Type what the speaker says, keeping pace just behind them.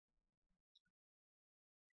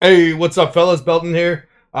Hey, what's up, fellas? Belton here.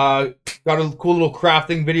 Got a cool little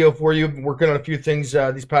crafting video for you. Been working on a few things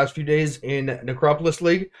these past few days in Necropolis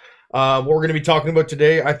League. What we're going to be talking about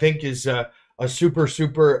today, I think, is a super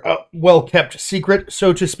well-kept secret,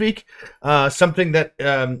 so to speak. Something that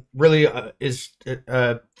really is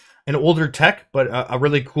an older tech, but a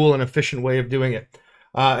really cool and efficient way of doing it.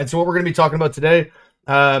 And so what we're going to be talking about today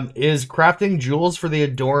is crafting jewels for the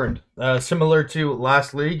Adorned. Similar to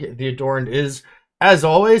last league, the Adorned is, as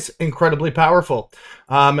always, incredibly powerful.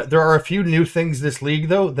 There are a few new things this league,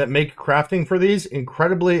 though, that make crafting for these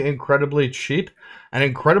incredibly cheap and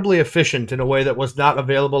incredibly efficient in a way that was not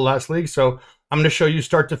available last league. So I'm going to show you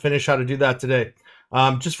start to finish how to do that today.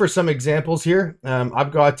 Just for some examples here,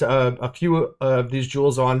 I've got a few of these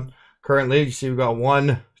jewels on currently. You see we've got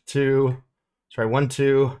one, two,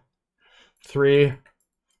 3.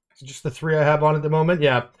 Just the 3 I have on at the moment.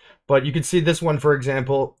 Yeah. But you can see this one, for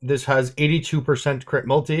example, this has 82% crit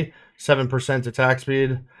multi, 7% attack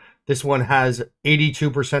speed. This one has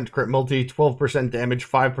 82% crit multi, 12% damage,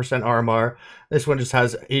 5% RMR. This one just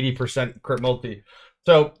has 80% crit multi.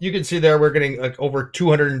 So you can see there we're getting like over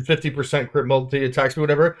 250% crit multi, attack speed,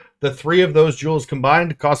 whatever. The 3 of those jewels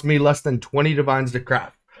combined cost me less than 20 divines to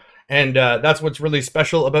craft. And that's what's really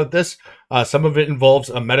special about this. Some of it involves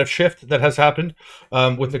a meta shift that has happened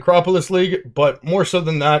with Necropolis League, but more so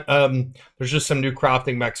than that, there's just some new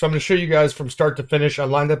crafting mechs. So I'm going to show you guys from start to finish. I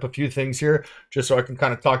lined up a few things here just so I can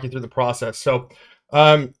kind of talk you through the process. So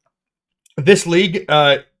this league,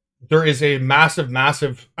 there is a massive,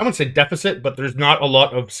 I wouldn't say deficit, but there's not a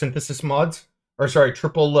lot of synthesis mods, or sorry,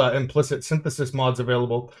 triple implicit synthesis mods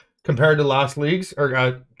available compared to last leagues,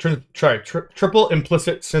 or triple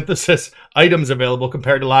implicit synthesis items available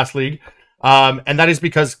compared to last league. And that is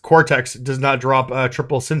because Cortex does not drop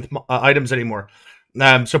triple synth items anymore.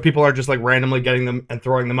 So people are just like randomly getting them and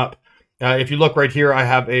throwing them up. If you look right here, I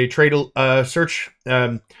have a trade search.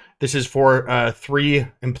 This is for 3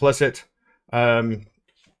 implicit jewels.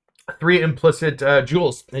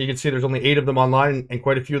 And you can see there's only 8 of them online, and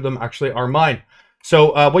quite a few of them actually are mine.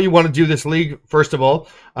 So what you want to do this league, first of all,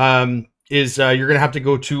 is you're going to have to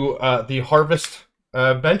go to the harvest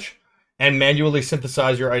bench and manually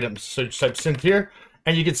synthesize your items. So just type synth here,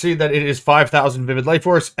 and you can see that it is 5,000 Vivid Life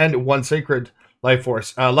Force and 1 Sacred Life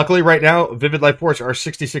Force. Luckily right now, Vivid Life Force are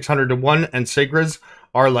 6,600 to 1, and Sacreds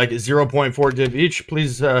are like 0.4 div each.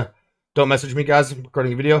 Please don't message me, guys. I'm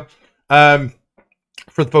recording a video.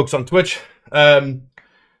 For the folks on Twitch.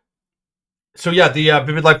 So yeah, the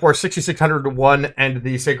Vivid Life Force 6,600 to 1, and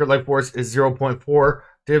the Sacred Life Force is 0.4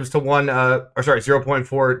 divs to 1, or sorry,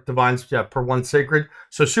 0.4 divines, yeah, per 1 sacred.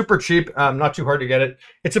 So super cheap, not too hard to get it.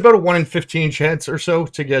 It's about a 1 in 15 chance or so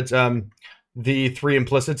to get the 3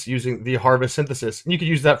 implicits using the harvest synthesis. And you could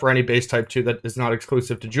use that for any base type too that is not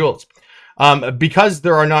exclusive to jewels. Because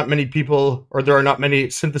there are not many people, or there are not many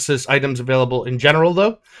synthesis items available in general,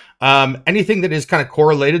 though, anything that is kind of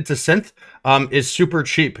correlated to synth is super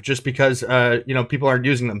cheap, just because you know, people aren't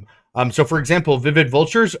using them. So for example, Vivid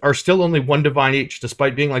Vultures are still only 1 divine each,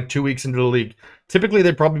 despite being like 2 weeks into the league. Typically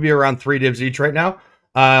they'd probably be around 3 divs each right now.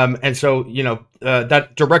 And so, you know,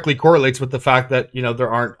 that directly correlates with the fact that, you know, there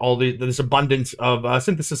aren't all this abundance of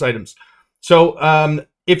synthesis items. So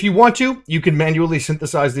if you want to, you can manually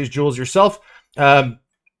synthesize these jewels yourself.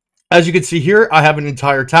 As you can see here, I have an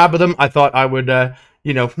entire tab of them. I thought I would,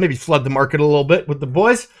 you know, maybe flood the market a little bit with the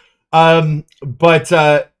boys.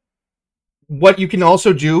 But what you can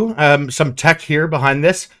also do, some tech here behind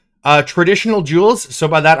this, traditional jewels. So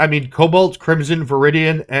by that, I mean Cobalt, Crimson,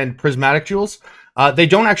 Viridian, and Prismatic jewels. They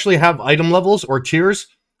don't actually have item levels or tiers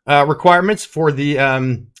requirements for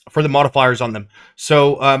the modifiers on them.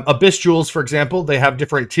 So Abyss jewels, for example, they have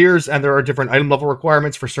different tiers, and there are different item level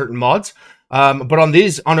requirements for certain mods. But on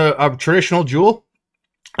these, on a traditional jewel,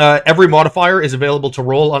 every modifier is available to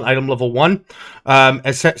roll on item level 1.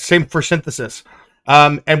 Same for synthesis.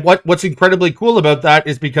 And what's incredibly cool about that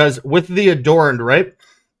is because with the Adorned, right,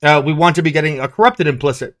 we want to be getting a corrupted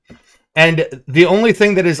implicit. And the only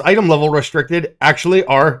thing that is item level restricted actually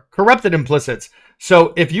are corrupted implicits.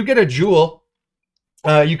 So if you get a jewel,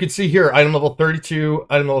 you can see here, item level 32,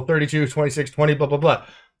 item level 32, 26, 20, blah, blah, blah.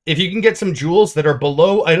 If you can get some jewels that are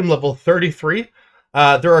below item level 33,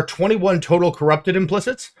 there are 21 total corrupted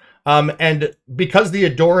implicits. And because the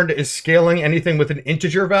Adorned is scaling anything with an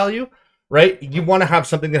integer value, right, you want to have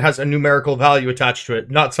something that has a numerical value attached to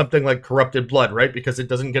it, not something like corrupted blood, right, because it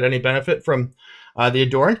doesn't get any benefit from the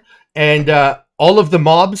Adorned. And all of the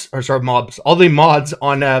all the mods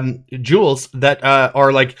on jewels that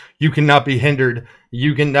are like, you cannot be hindered,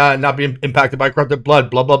 you can not be impacted by corrupted blood,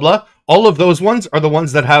 blah, blah, blah. All of those ones are the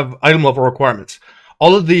ones that have item level requirements.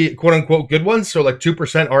 all of the quote-unquote good ones, so like 2%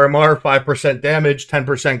 RMR, 5% damage,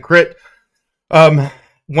 10% crit, 1%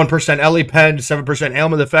 LE pen, 7%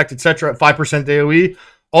 ailment effect, etc., 5% AoE,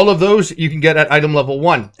 all of those you can get at item level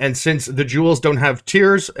 1. And since the jewels don't have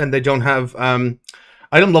tiers and they don't have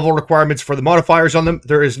item level requirements for the modifiers on them,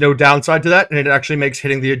 there is no downside to that, and it actually makes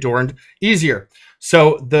hitting the Adorned easier.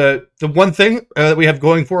 So the one thing that we have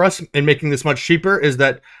going for us in making this much cheaper is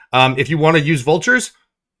that if you want to use vultures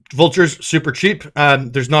super cheap.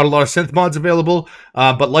 There's not a lot of synth mods available,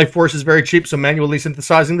 but Life Force is very cheap, so manually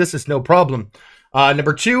synthesizing this is no problem.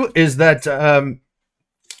 Number 2 is that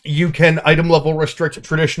you can item level restrict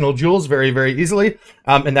traditional jewels very, very easily,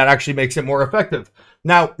 and that actually makes it more effective.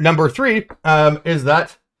 Now, number 3 is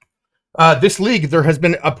that this league, there has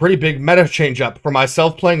been a pretty big meta change up. For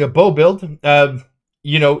myself playing a bow build,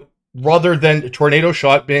 you know, rather than Tornado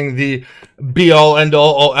Shot being the be-all,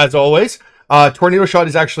 end-all, as always, Tornado Shot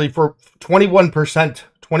is actually for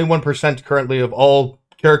 21% currently of all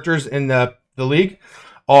characters in the league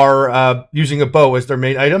are using a bow as their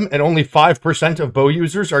main item, and only 5% of bow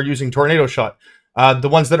users are using Tornado Shot. The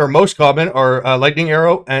ones that are most common are Lightning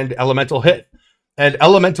Arrow and Elemental Hit. And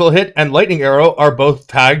Elemental Hit and Lightning Arrow are both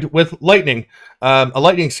tagged with Lightning, a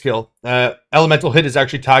Lightning skill. Elemental Hit is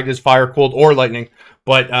actually tagged as Fire, Cold, or Lightning,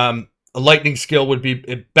 but a Lightning skill would be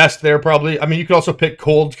best there probably. I mean, you could also pick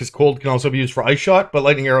Cold, because Cold can also be used for Ice Shot, but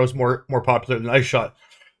Lightning Arrow is more popular than Ice Shot.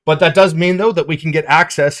 But that does mean, though, that we can get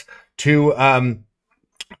access to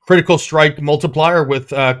Critical Strike Multiplier with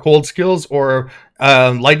Cold skills or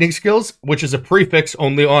Lightning skills, which is a prefix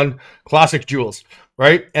only on Classic Jewels,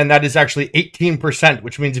 right? And that is actually 18%,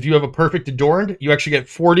 which means if you have a perfect Adorned, you actually get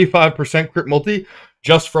 45% crit multi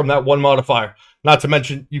just from that one modifier. Not to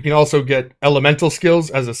mention, you can also get elemental skills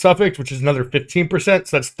as a suffix, which is another 15%.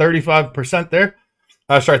 So that's 35% there.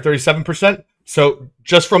 Sorry, 37%. So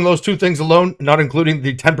just from those two things alone, not including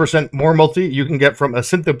the 10% more multi you can get from a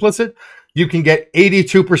synth implicit, you can get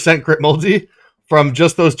 82% crit multi from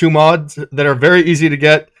just those two mods that are very easy to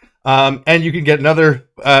get. And you can get another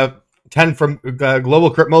 10 from global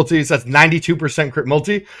crit multis. That's 92% crit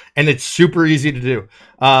multi, and it's super easy to do.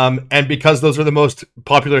 And because those are the most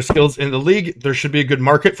popular skills in the league, there should be a good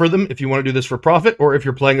market for them if you want to do this for profit, or if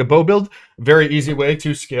you're playing a bow build, very easy way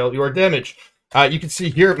to scale your damage. You can see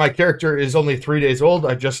here, my character is only 3 days old.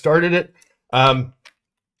 I just started it.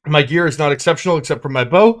 My gear is not exceptional except for my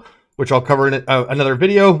bow, which I'll cover in another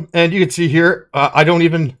video. And you can see here, I don't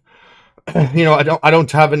even... you know, I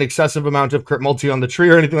don't have an excessive amount of crit multi on the tree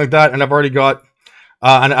or anything like that, and I've already got,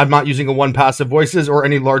 and I'm not using a 1 passive voices or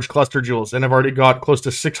any large cluster jewels, and I've already got close to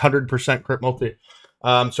 600% crit multi.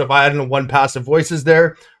 So if I add in a 1 passive voices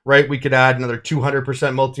there, right, we could add another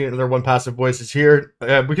 200% multi, another 1 passive voices here.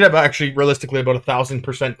 We could have actually realistically about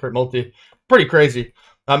 1,000% crit multi. Pretty crazy,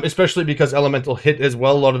 especially because Elemental Hit as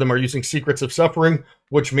well. A lot of them are using Secrets of Suffering,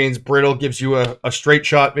 which means Brittle gives you a straight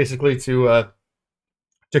shot basically to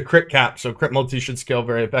crit cap, so crit multi should scale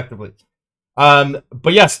very effectively.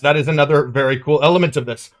 But yes, that is another very cool element of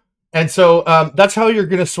this. And so that's how you're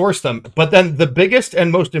going to source them. But then the biggest and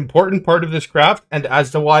most important part of this craft, and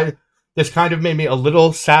as to why this kind of made me a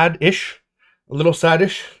little sad-ish,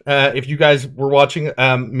 if you guys were watching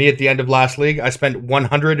me at the end of last league, I spent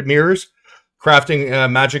 100 mirrors crafting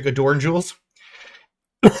magic Adorn jewels.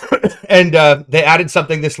 And they added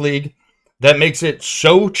something this league that makes it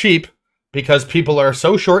so cheap, because people are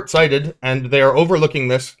so short-sighted and they are overlooking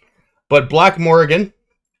this. But Black Morrigan,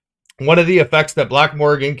 one of the effects that Black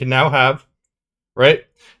Morrigan can now have, right?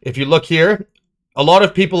 If you look here, a lot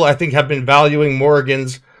of people, I think, have been valuing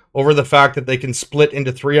Morrigans over the fact that they can split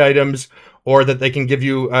into 3 items, or that they can give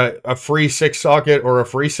you a free 6 socket or a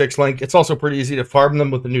free 6 link. It's also pretty easy to farm them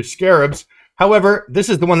with the new scarabs. However, this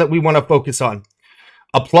is the one that we want to focus on.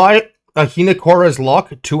 Apply a Hinakora's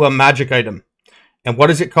Lock to a magic item. And what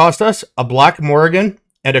does it cost us? A Black Morrigan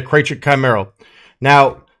and a Kraychik Chimera.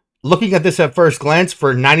 Now, looking at this at first glance,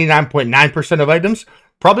 for 99.9% of items,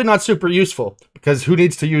 probably not super useful, because who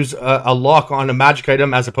needs to use a lock on a magic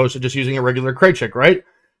item as opposed to just using a regular Kraychik, right?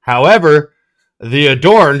 However, the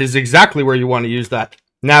Adorned is exactly where you want to use that.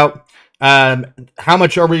 Now, how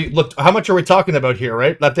much are we talking about here,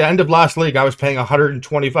 right? At the end of last league, I was paying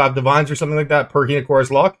 125 divines or something like that per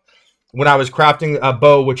Hinakora's Lock. When I was crafting a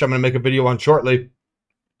bow, which I'm going to make a video on shortly,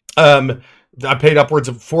 I paid upwards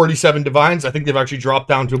of 47 divines. I think they've actually dropped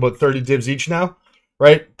down to about 30 divs each now,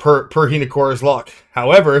 right? Per Hinakora's Lock.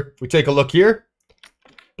 However, if we take a look here,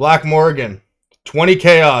 Black Morrigan, 20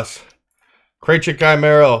 chaos, Kraychik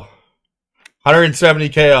Chimera, 170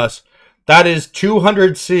 chaos. That is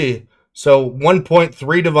 200 C, so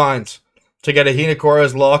 1.3 divines to get a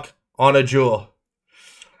Hinakora's Lock on a jewel.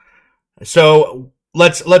 So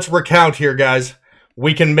let's recount here, guys.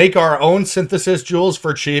 We can make our own synthesis jewels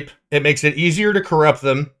for cheap. It makes it easier to corrupt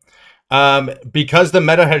them. Because the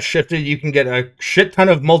meta has shifted, you can get a shit ton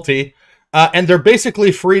of multi, and they're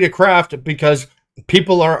basically free to craft because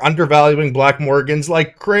people are undervaluing Black Morgans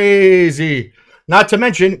like crazy. Not to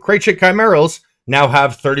mention, Krayt Chimerals now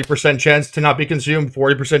have 30% chance to not be consumed,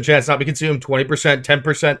 40% chance not be consumed, 20%,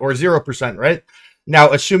 10%, or 0%, right?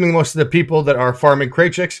 Now, assuming most of the people that are farming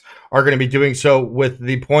Krayt are going to be doing so with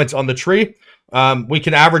the points on the tree, we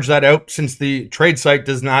can average that out since the trade site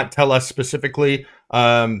does not tell us specifically,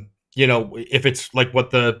 you know, if it's like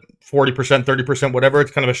what the 40%, 30%, whatever,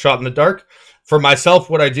 it's kind of a shot in the dark. For myself,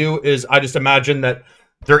 what I do is I just imagine that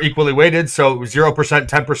they're equally weighted. So 0%,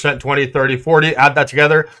 10%, 20, 30, 40, add that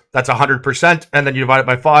together. That's 100%. And then you divide it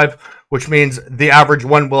by 5, which means the average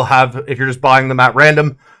one will have, if you're just buying them at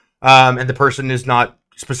random, and the person is not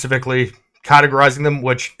specifically categorizing them,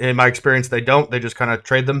 which in my experience, they don't. They just kind of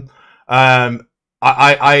trade them.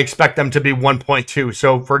 I expect them to be 1.2.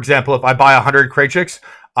 So, for example, if I buy 100 Krayt,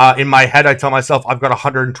 in my head, I tell myself I've got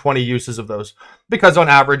 120 uses of those because on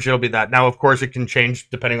average, it'll be that. Now, of course, it can change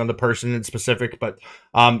depending on the person in specific, but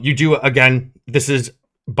you do, again, this is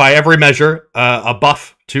by every measure a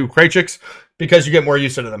buff to Krayt because you get more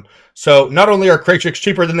use out of them. So not only are Krayt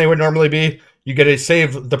cheaper than they would normally be, you get to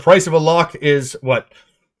save. The price of a lock is what?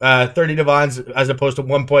 30 divines as opposed to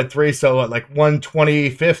 1.3, so like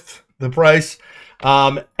 1/25th the price.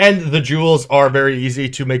 And the jewels are very easy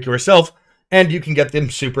to make yourself, and you can get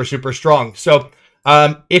them super, super strong. So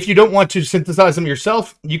if you don't want to synthesize them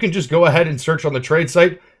yourself, you can just go ahead and search on the trade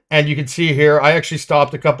site, and you can see here, I actually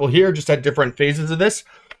stopped a couple here, just at different phases of this.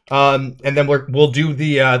 And then we'll do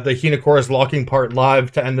the Hinocora's locking part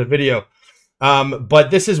live to end the video.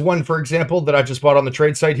 But this is one, for example, that I just bought on the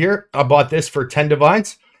trade site here. I bought this for 10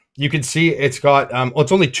 divines. You can see it's got, well,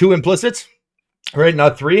 it's only 2 implicits, right?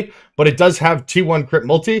 Not 3, but it does have T1 crit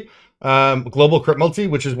multi, global crit multi,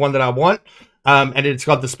 which is one that I want. And it's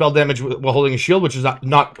got the spell damage while holding a shield, which is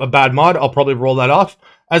not a bad mod. I'll probably roll that off.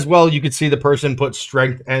 As well, you can see the person put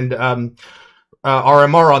strength and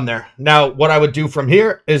RMR on there. Now, what I would do from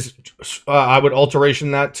here is I would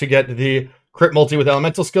alteration that to get the crit multi with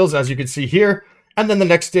elemental skills, as you can see here. And then the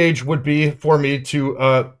next stage would be for me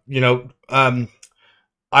to,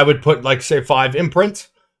 I would put, like, say, 5 imprints,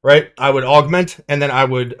 right? I would augment, and then I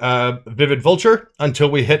would Vivid Vulture until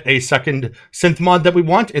we hit a second synth mod that we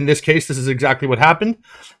want. In this case, this is exactly what happened.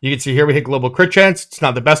 You can see here we hit Global Crit Chance. It's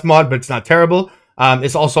not the best mod, but it's not terrible.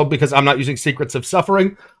 It's also because I'm not using Secrets of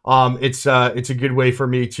Suffering. It's a good way for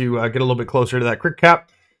me to get a little bit closer to that crit cap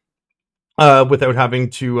without having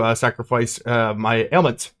to sacrifice my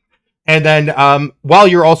ailments. And then while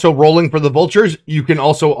you're also rolling for the vultures, you can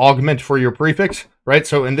also augment for your prefix, right?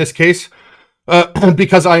 So in this case,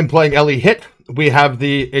 because I am playing LE hit, we have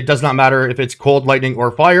it does not matter if it's cold, lightning,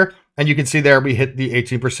 or fire. And you can see there we hit the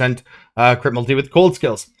 18% crit multi with cold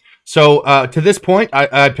skills. So to this point,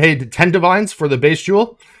 I paid 10 divines for the base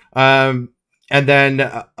jewel. And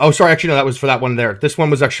then, oh, sorry, actually, no, that was for that one there. This one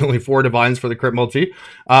was actually only 4 divines for the crit multi.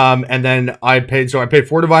 And then I paid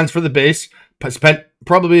 4 divines for the base, spent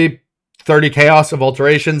probably 30 chaos of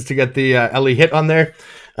alterations to get the LE hit on there.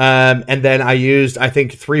 And then I used, I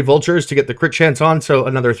think, 3 vultures to get the crit chance on, so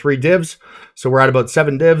another 3 divs. So we're at about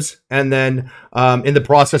 7 divs. And then in the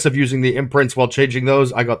process of using the imprints while changing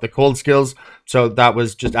those, I got the cold skills. So that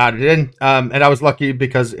was just added in. And I was lucky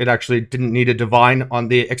because it actually didn't need a divine on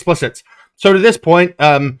the explicits. So to this point,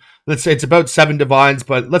 let's say it's about 7 divines,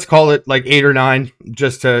 but let's call it like 8 or 9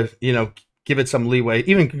 just to, give it some leeway.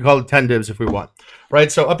 Even can call it 10 divs if we want,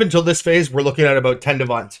 right? So up until this phase, we're looking at about 10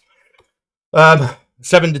 divines.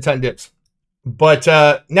 7 to 10 divs. But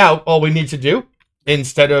now all we need to do,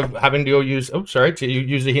 instead of having to go use, to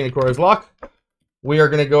use the Hinocora's lock, we are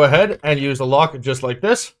going to go ahead and use a lock just like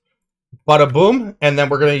this. Bada boom. And then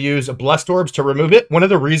we're going to use Blessed Orbs to remove it. One of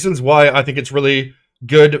the reasons why I think it's really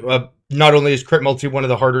good, not only is crit multi one of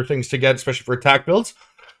the harder things to get, especially for attack builds,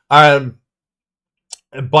 but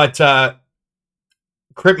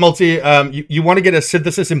crit multi, you want to get a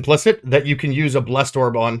synthesis implicit that you can use a Blessed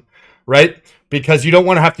Orb on, right? Because you don't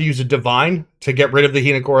want to have to use a divine to get rid of the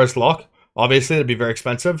Hinocora's lock. Obviously, it'd be very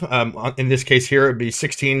expensive. In this case here, it'd be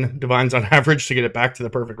 16 divines on average to get it back to the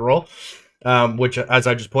perfect roll, which, as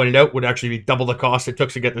I just pointed out, would actually be double the cost it took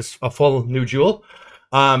to get this a full new jewel.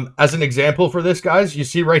 As an example for this, guys, you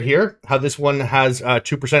see right here how this one has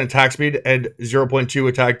 2% attack speed and 0.2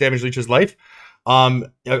 attack damage leeches life.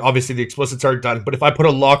 Obviously, the explicits aren't done, but if I put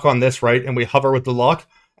a lock on this, right, and we hover with the lock,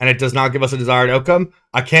 and it does not give us a desired outcome,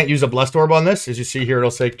 I can't use a Blessed Orb on this. As you see here, it'll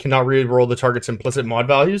say, cannot re-roll the target's implicit mod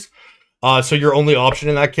values. So your only option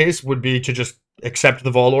in that case would be to just accept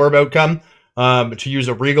the Vol Orb outcome, to use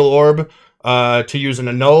a Regal Orb, to use an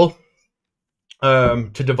Annul, to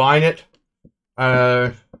divine it.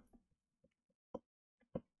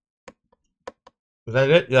 Is that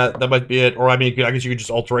it? Yeah, that might be it. Or I mean, I guess you could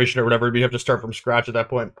just alteration or whatever, but you have to start from scratch at that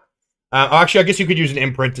point. Actually, I guess you could use an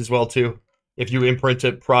imprint as well too, if you imprint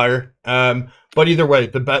it prior. But either way,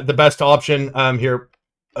 the best option here,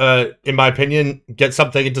 in my opinion, get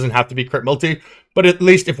something. It doesn't have to be crit multi, but at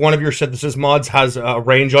least if one of your synthesis mods has a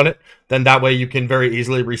range on it, then that way you can very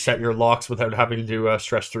easily reset your locks without having to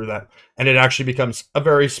stress through that, and it actually becomes a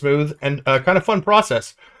very smooth and kind of fun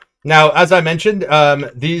process. Now, as I mentioned,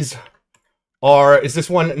 these are, is this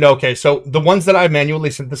one? No, okay, so the ones that I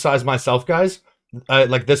manually synthesize myself, guys,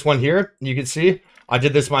 like this one here, you can see I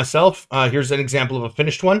did this myself. Here's an example of a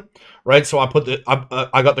finished one, right? So I put the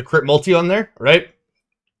I got the crit multi on there, right?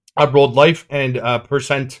 I rolled life and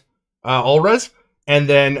percent all res, and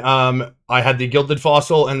then I had the gilded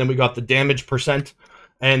fossil, and then we got the damage percent,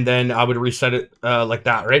 and then I would reset it like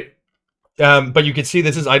that, right? But you can see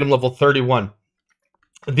this is item level 31.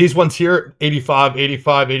 These ones here, 85,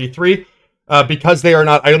 85, 83. Because they are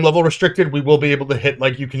not item level restricted, we will be able to hit,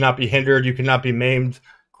 like, you cannot be hindered, you cannot be maimed,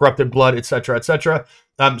 corrupted blood, etc., etc.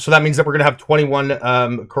 So that means that we're going to have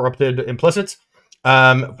 21 corrupted implicits.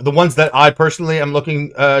 The ones that I personally am looking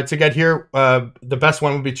to get here, the best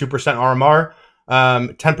one would be 2% RMR.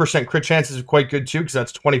 10% crit chance is quite good too, because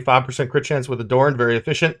that's 25% crit chance with Adorned, very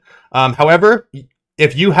efficient. However,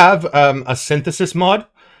 if you have a synthesis mod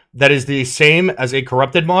that is the same as a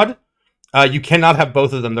corrupted mod, you cannot have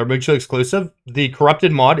both of them. They're mutually exclusive. The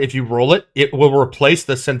corrupted mod, if you roll it, it will replace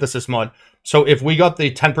the synthesis mod. So if we got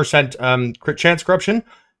the 10% crit chance corruption,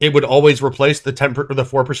 it would always replace the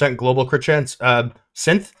 4% global crit chance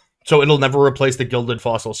synth. So it'll never replace the gilded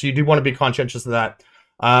fossil. So you do want to be conscientious of that.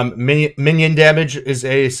 Minion damage is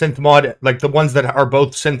a synth mod. Like the ones that are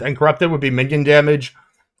both synth and corrupted would be minion damage,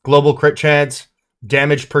 global crit chance,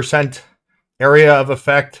 damage percent, area of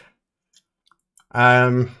effect.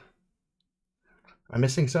 I'm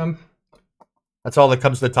missing some. That's all that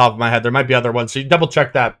comes to the top of my head. There might be other ones, so you double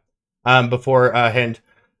check that beforehand.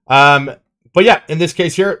 But yeah, in this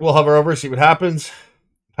case here, we'll hover over, see what happens.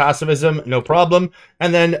 Passivism, no problem.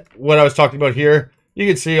 And then what I was talking about here, you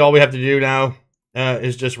can see all we have to do now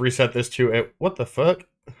is just reset this to a, what the fuck?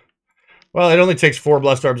 Well, it only takes 4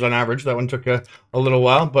 blessed orbs on average. That one took a little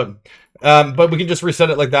while, but we can just reset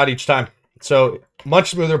it like that each time. So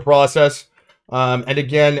much smoother process. And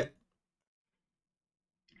again,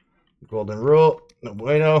 golden rule, no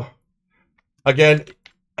bueno. Again,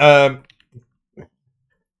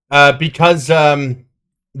 because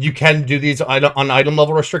you can do these on item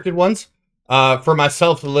level restricted ones. For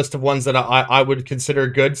myself, the list of ones that I would consider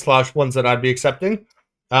good / ones that I'd be accepting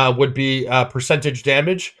would be percentage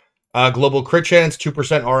damage, global crit chance, 2%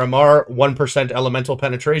 RMR, 1% elemental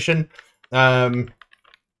penetration, and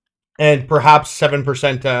perhaps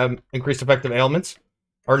 7% increased effective ailments,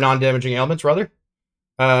 or non-damaging ailments, rather.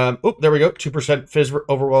 Oh, there we go. 2% Fizz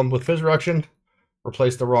overwhelmed with Fizz reduction.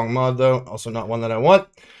 Replaced the wrong mod, though. Also not one that I want.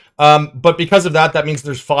 But because of that, that means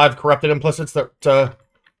there's 5 corrupted implicits that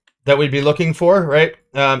we'd be looking for, right?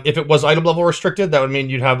 If it was item level restricted, that would mean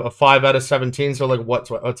you'd have a 5 out of 17. So like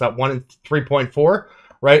what's that? 1 in 3.4,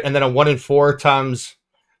 right? And then a 1 in 4 times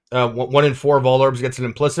 1 in 4 Vol Orbs gets an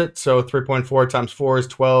implicit. So 3.4 times 4 is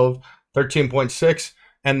 12, 13.6,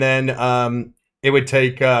 and then it would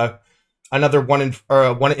take another 1 in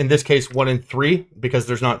this case 1 in 3, because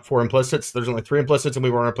there's not 4 implicits. There's only 3 implicits, and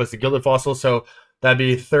we want to replace the gilded fossil. So that'd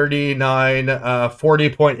be 39,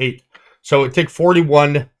 40.8. So it take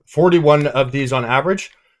 41 of these on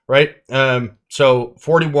average, right? So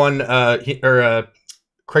 41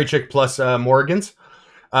 Krachik plus Morgans.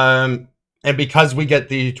 And because we get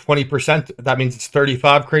the 20%, that means it's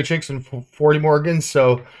 35 Krachiks and 40 Morgans.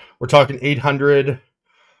 So we're talking 800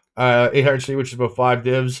 C, which is about 5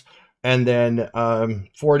 divs. And then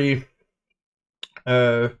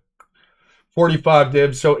 45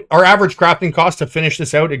 divs. So our average crafting cost to finish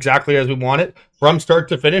this out exactly as we want it from start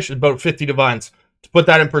to finish is about 50 divines. To put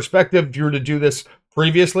that in perspective, if you were to do this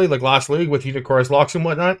previously, like last league with Unicorus locks and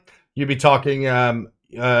whatnot, you'd be talking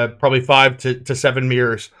probably 5 to 7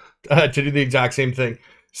 mirrors to do the exact same thing.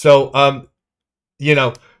 So, you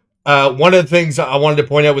know, one of the things I wanted to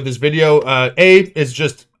point out with this video, is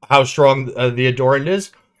just how strong the Adorned is.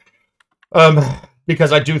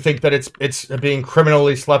 Because I do think that it's being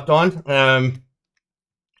criminally slept on.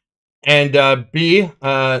 And B,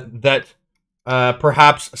 that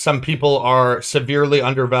perhaps some people are severely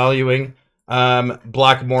undervaluing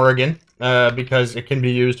Black Morrigan because it can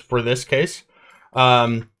be used for this case.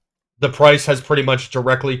 the price has pretty much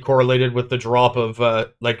directly correlated with the drop of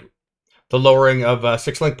like the lowering of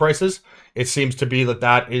 6 link prices. It seems to be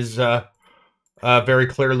that is very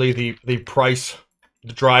clearly the price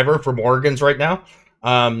driver for Morgans right now.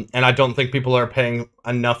 And I don't think people are paying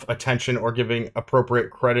enough attention or giving appropriate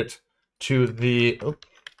credit to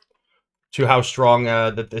to how strong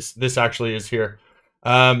that this actually is here.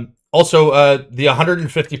 Also, the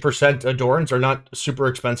 150% Adorns are not super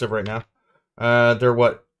expensive right now. They're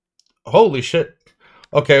what? Holy shit.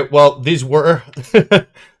 Okay, well, these were...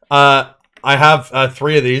 I have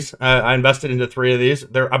 3 of these. I invested into 3 of these.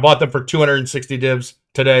 I bought them for 260 divs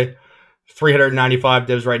today. 395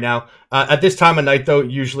 divs right now. At this time of night, though,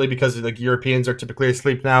 usually because the Europeans are typically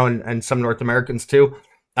asleep now, and some North Americans too,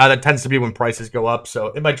 that tends to be when prices go up. So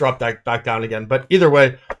it might drop back down again. But either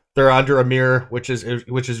way, they're under a mirror, which is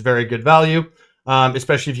very good value,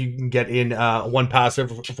 especially if you can get in 1 passive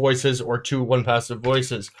voices or 2 1 passive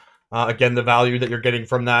voices. Again, the value that you're getting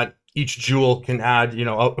from that, each jewel can add,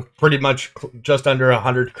 pretty much just under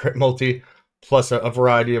 100 crit multi, plus a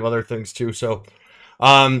variety of other things too. So,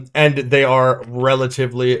 and they are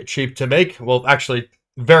relatively cheap to make. Well, actually,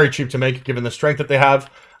 very cheap to make given the strength that they have.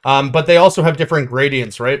 But they also have different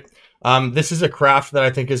gradients, right? This is a craft that I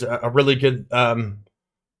think is a really good,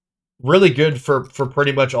 for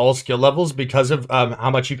pretty much all skill levels because of how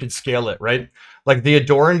much you can scale it, right? Like the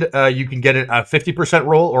Adorned, you can get it a 50%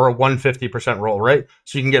 roll or a 150% roll, right?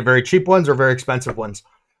 So you can get very cheap ones or very expensive ones,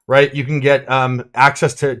 right? You can get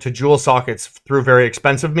access to jewel sockets through very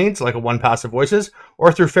expensive means, like a 1 passive voices,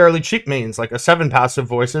 or through fairly cheap means, like a 7 passive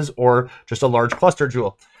voices or just a large cluster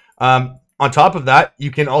jewel. On top of that, you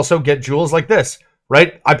can also get jewels like this,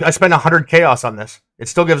 right? I spent 100 chaos on this. It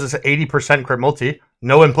still gives us an 80% crit multi,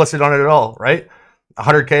 no implicit on it at all, right?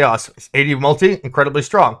 100 chaos, 80 multi, incredibly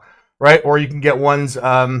strong, right? Or you can get ones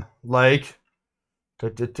like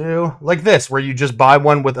this, where you just buy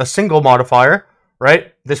one with a single modifier,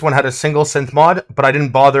 right? This one had a single synth mod, but I didn't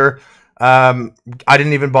bother. I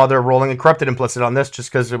didn't even bother rolling a corrupted implicit on this,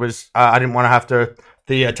 just because it was. I didn't want to have to.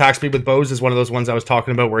 The attack speed with bows is one of those ones I was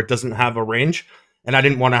talking about where it doesn't have a range, and I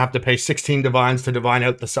didn't want to have to pay 16 divines to divine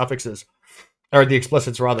out the suffixes, or the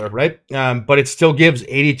explicits rather, right? But it still gives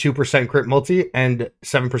 82% crit multi and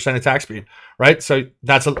 7% attack speed, right? So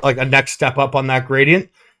that's like a next step up on that gradient.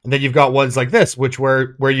 And then you've got ones like this,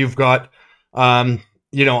 where you've got,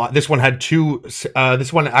 this one had 2.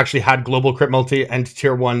 This one actually had global crit multi and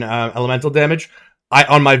tier 1 elemental damage.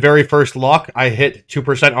 On my very first lock, I hit 2%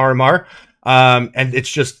 RMR. And it's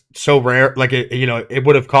just so rare. Like it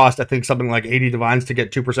would have cost, I think, something like 80 divines to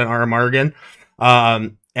get 2% RMR again.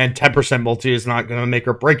 And 10% multi is not going to make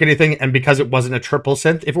or break anything. And because it wasn't a triple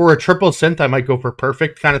synth, if it were a triple synth, I might go for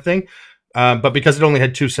perfect kind of thing. But because it only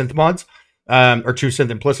had 2 synth mods, or 2 synth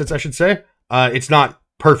implicits, I should say, it's not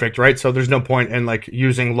perfect, right? So there's no point in like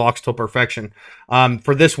using locks till perfection.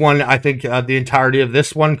 For this one, I think the entirety of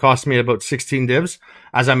this one cost me about 16 divs,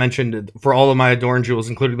 as I mentioned, for all of my Adorned jewels,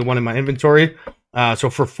 including the one in my inventory. So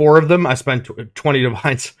for 4 of them, I spent 20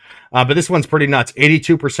 divines. But this one's pretty nuts.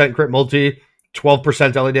 82% crit multi,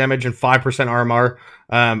 12% LA damage, and 5%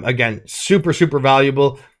 RMR. Again, super, super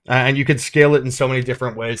valuable. And you can scale it in so many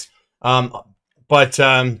different ways. Unlike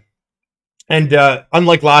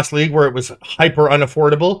last league where it was hyper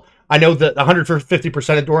unaffordable, I know that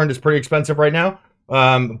 150% Adorned is pretty expensive right now.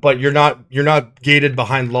 But you're not gated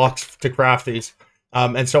behind locks to craft these.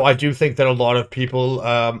 And so I do think that a lot of people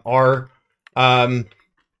are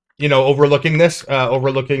overlooking this,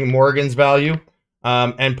 overlooking Morgan's value,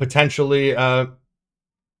 and potentially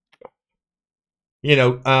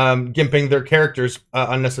gimping their characters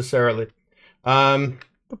unnecessarily.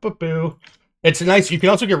 It's nice. You can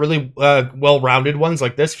also get really well-rounded ones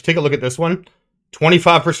like this. If you take a look at this one,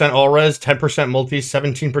 25% all res, 10% multi,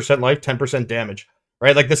 17% life, 10% damage.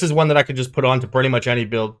 Right? Like this is one that I could just put on to pretty much any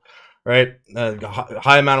build. Right?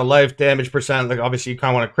 High amount of life, damage percent. Like obviously you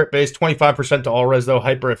kind of want a crit base. 25% to all res though,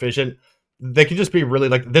 hyper efficient. They can just be really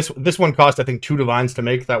like this. This one cost I think 2 divines to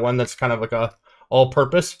make. That one that's kind of like a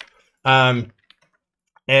all-purpose. Just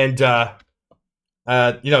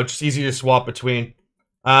easy to swap between.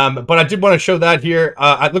 But I did want to show that here.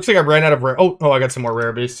 It looks like I ran out of rare. Oh, I got some more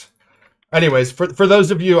rare beasts. Anyways, for those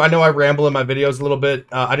of you, I know I ramble in my videos a little bit.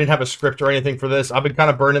 I didn't have a script or anything for this. I've been kind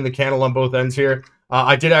of burning the candle on both ends here.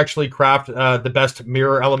 I did actually craft the best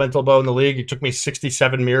mirror elemental bow in the league. It took me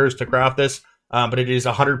 67 mirrors to craft this, but it is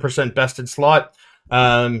 100% bested slot.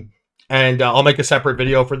 And I'll make a separate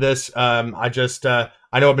video for this. I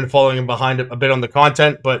know I've been following behind a bit on the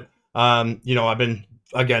content, but I've been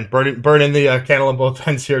again burning the candle on both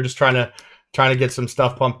ends here, just trying to trying to get some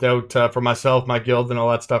stuff pumped out for myself, my guild, and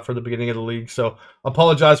all that stuff for the beginning of the league. So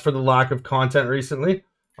apologize for the lack of content recently.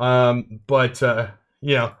 But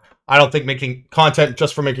you know, I don't think making content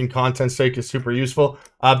just for making content's sake is super useful.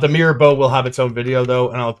 The mirror bow will have its own video though,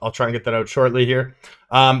 and I'll try and get that out shortly here.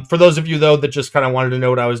 For those of you though that just kind of wanted to know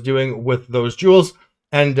what I was doing with those jewels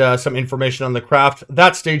and some information on the craft,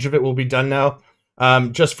 that stage of it will be done now.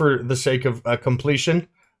 Just for the sake of completion,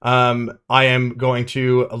 I am going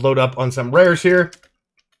to load up on some rares here,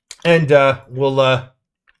 and we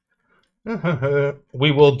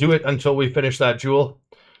will do it until we finish that jewel.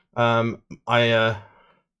 I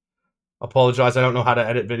apologize, I don't know how to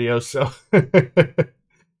edit videos, so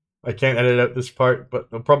I can't edit out this part,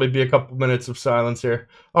 but there'll probably be a couple minutes of silence here.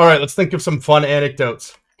 All right, let's think of some fun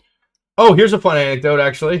anecdotes. Oh, here's a fun anecdote,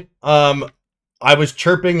 actually. I was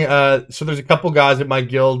chirping, so there's a couple guys in my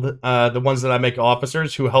guild, the ones that I make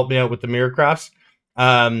officers, who help me out with the mirror crafts,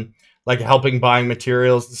 like helping buying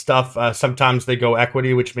materials and stuff. Sometimes they go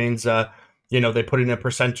equity, which means, you know, they put in a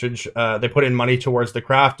percentage, they put in money towards the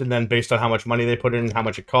craft, and then based on how much money they put in and how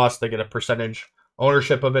much it costs, they get a percentage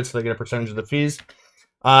ownership of it, so they get a percentage of the fees.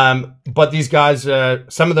 But these guys,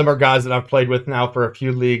 some of them are guys that I've played with now for a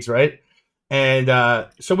few leagues, right? And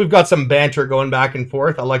so we've got some banter going back and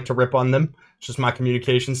forth. I like to rip on them. It's just my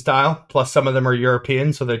communication style. Plus, some of them are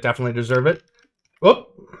European, so they definitely deserve it. Oh,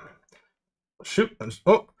 shoot.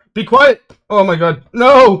 Oh, be quiet. Oh, my God.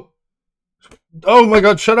 No. Oh, my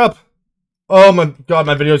God. Shut up. Oh, my God.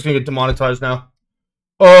 My video's going to get demonetized now.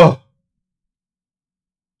 Oh.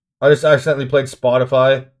 I just accidentally played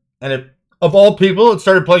Spotify, and it, of all people, it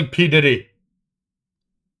started playing P. Diddy.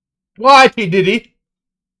 Why, P. Diddy?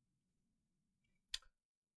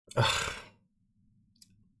 Ugh.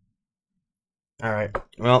 All right.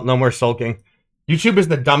 Well, no more sulking. YouTube is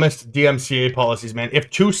the dumbest DMCA policies, man. If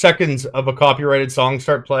 2 seconds of a copyrighted song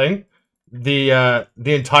start playing, the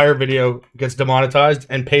entire video gets demonetized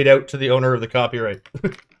and paid out to the owner of the copyright.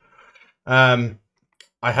 I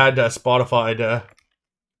had Spotify.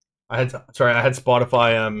 I had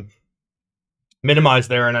Spotify minimized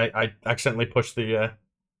there, and I accidentally pushed the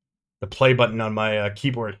play button on my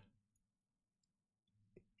keyboard.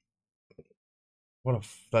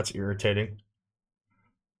 That's irritating.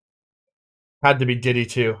 Had to be Diddy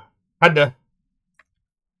too. Had to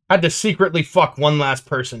secretly fuck one last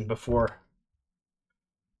person before.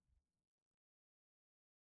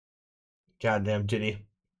 Goddamn Diddy.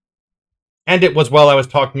 And it was while I was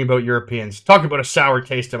talking about Europeans. Talking about a sour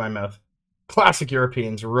taste in my mouth. Classic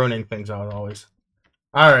Europeans ruining things out always.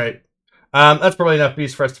 Alright. That's probably enough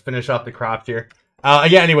beast for us to finish off the craft here.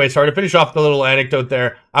 Yeah, anyway, sorry, to finish off the little anecdote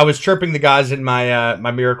there, I was chirping the guys in my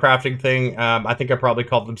my mirror crafting thing. I think I probably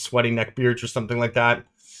called them sweaty neckbeards or something like that.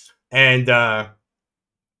 And I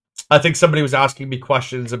think somebody was asking me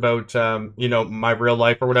questions about, you know, my real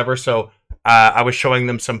life or whatever. So I was showing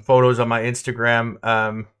them some photos on my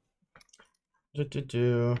Instagram.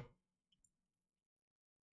 To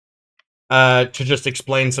just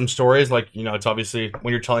explain some stories. Like, you know, it's obviously,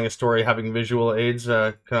 when you're telling a story, having visual aids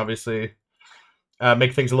can obviously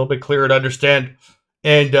make things a little bit clearer to understand.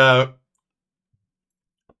 And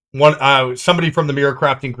somebody from the mirror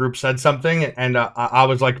crafting group said something, and I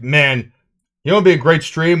was like, man, you know what would be a great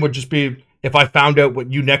stream would just be if I found out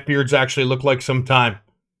what you neckbeards actually look like sometime,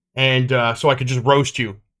 and so I could just roast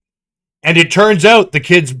you. And it turns out the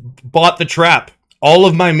kids bought the trap. All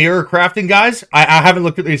of my mirror crafting guys, I haven't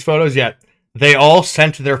looked at these photos yet. They all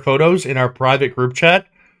sent their photos in our private group chat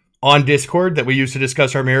on Discord that we use to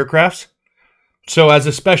discuss our mirror crafts. So as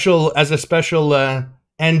a special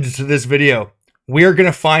end to this video, we are going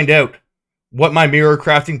to find out what my mirror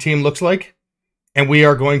crafting team looks like, and we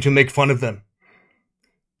are going to make fun of them.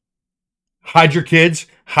 Hide your kids,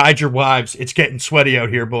 hide your wives. It's getting sweaty out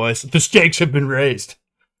here, boys. The stakes have been raised.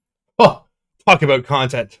 Oh, talk about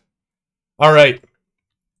content. All right.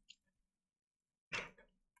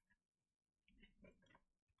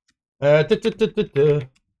 Wait,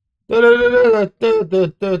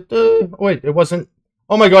 it wasn't.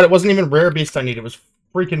 Oh my god, it wasn't even rare beast I need. It was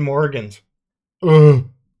freaking Morgans. Ugh.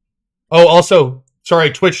 Oh, also, sorry,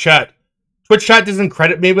 Twitch chat. Twitch chat doesn't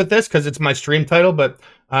credit me with this because it's my stream title, but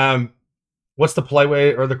what's the polite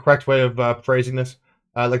way or the correct way of phrasing this?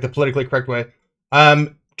 Like the politically correct way.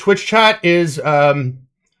 Twitch chat is I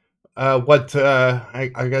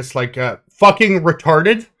guess like fucking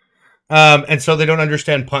retarded. And so they don't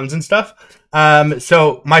understand puns and stuff.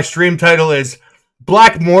 So my stream title is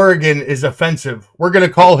Black Morrigan is offensive. We're going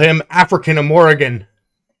to call him African-American.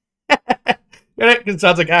 It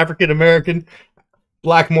sounds like African-American.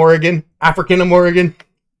 Black Morrigan. African-American.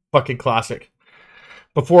 Fucking classic.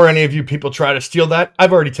 before any of you people try to steal that,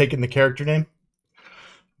 I've already taken the character name.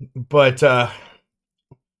 But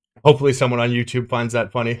hopefully someone on YouTube finds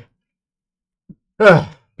that funny.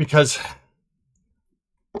 Because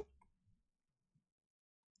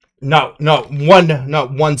not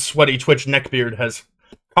one sweaty Twitch neckbeard has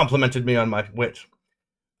complimented me on my wit.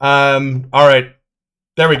 All right.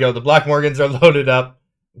 There we go. The Black Morgans are loaded up.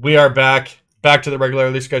 We are back to the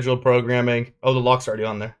regularly scheduled programming. Oh, the lock's already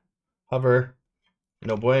on there. Hover.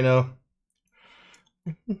 No bueno.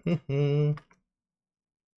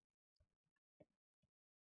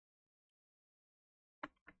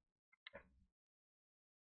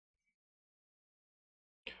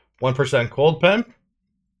 1% cold pen.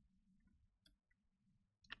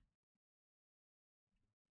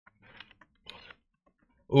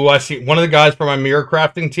 Ooh, I see one of the guys from my mirror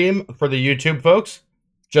crafting team for the YouTube folks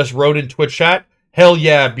just wrote in Twitch chat, hell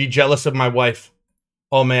yeah, be jealous of my wife.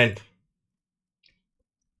 Oh, man.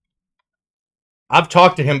 I've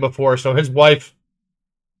talked to him before, so his wife...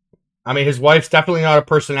 I mean, his wife's definitely not a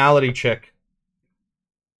personality chick.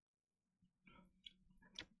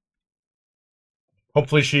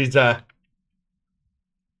 Hopefully she's not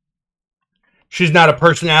a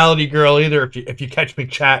personality girl either, if you catch me,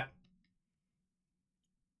 chat.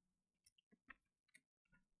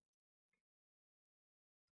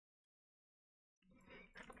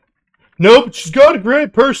 Nope, she's got a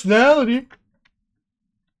great personality.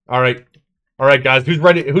 All right, guys. Who's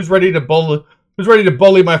ready to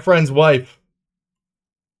bully my friend's wife?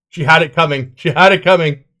 She had it coming.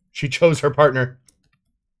 She chose her partner.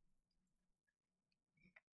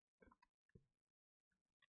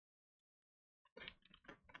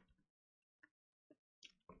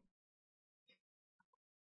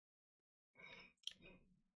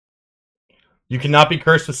 You cannot be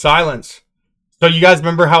cursed with silence. So you guys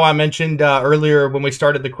remember how I mentioned earlier when we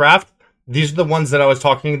started the craft? These are the ones that I was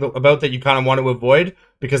talking about that you kind of want to avoid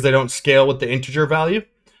because they don't scale with the integer value.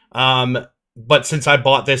 But since I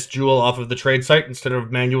bought this jewel off of the trade site instead of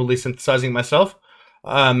manually synthesizing myself,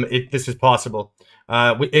 this is possible.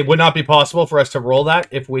 It would not be possible for us to roll that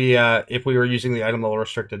if we were using the item level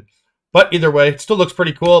restricted. But either way, it still looks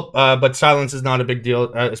pretty cool. But silence is not a big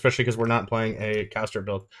deal, especially because we're not playing a caster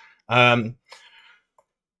build. As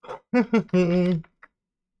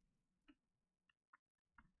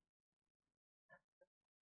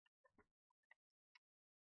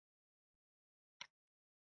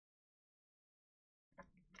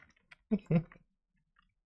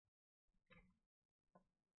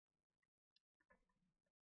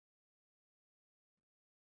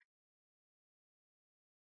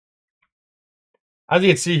you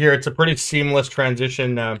can see here, it's a pretty seamless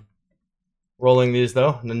transition rolling these,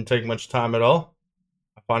 though. It didn't take much time at all.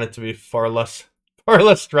 I find it to be far less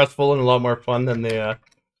stressful and a lot more fun than the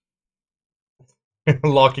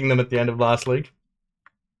locking them at the end of last league.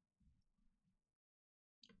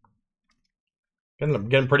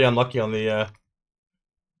 Getting pretty unlucky on the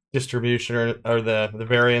distribution or the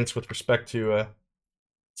variance with respect to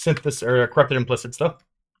synthesis or corrupted implicits, though.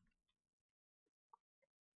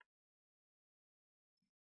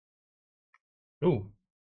 Ooh,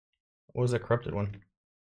 what was that corrupted one?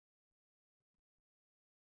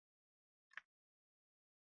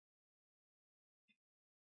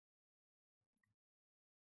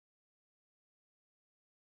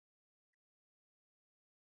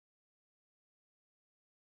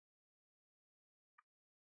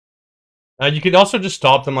 You could also just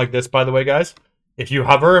stop them like this, by the way, guys. If you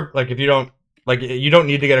hover, like if you don't, like you don't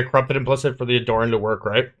need to get a corrupted implicit for the Adoran to work,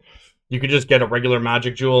 right? You could just get a regular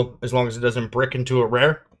magic jewel as long as it doesn't brick into a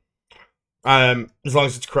rare. As long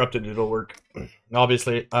as it's corrupted, it'll work. And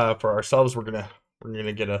obviously, for ourselves, we're gonna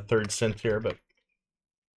get a third synth here, but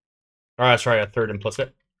sorry, a third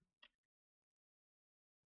implicit.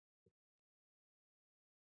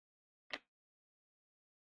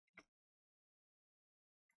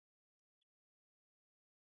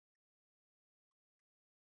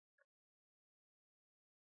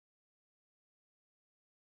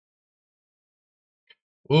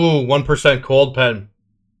 Ooh, 1% cold pen.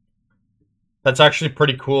 That's actually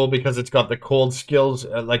pretty cool because it's got the cold skills.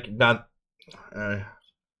 Like that. I'm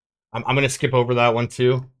gonna skip over that one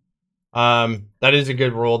too. That is a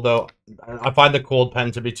good roll though. I find the cold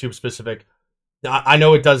pen to be too specific. I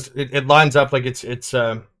know it does. It lines up like it's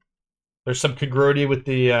there's some congruity with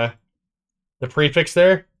the prefix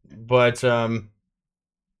there, but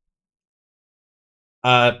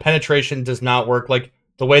penetration does not work like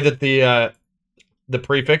the way that the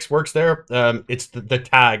prefix works there. It's the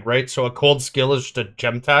tag, right? So a cold skill is just a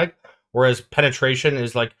gem tag, whereas penetration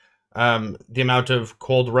is like the amount of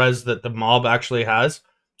cold res that the mob actually has.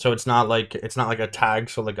 So it's not like a tag.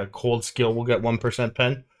 So like a cold skill will get 1%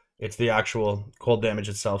 pen. It's the actual cold damage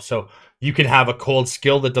itself. So you can have a cold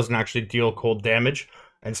skill that doesn't actually deal cold damage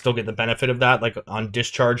and still get the benefit of that, like on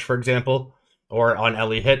discharge, for example, or on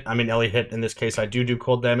LE hit. I mean, LE hit in this case, I do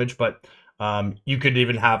cold damage, but you could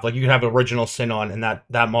even have you could have original sin on, and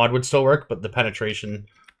that mod would still work, but the penetration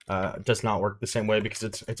does not work the same way because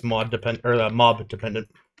it's mod dependent or mob dependent.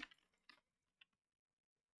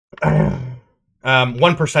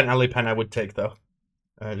 1% LE pen I would take though,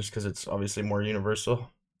 just because it's obviously more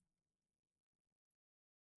universal.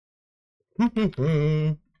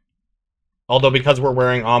 Although because we're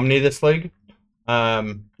wearing Omni this league,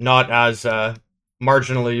 not as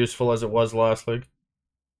marginally useful as it was last league.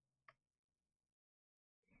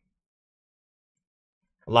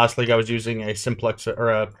 Last league I was using a simplex,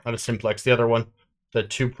 or not a simplex, the other one, the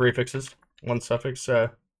 2 prefixes, 1 suffix.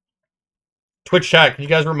 Twitch chat, can you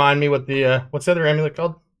guys remind me what the what's the other amulet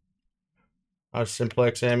called? A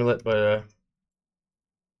simplex amulet, but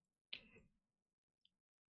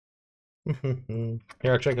here,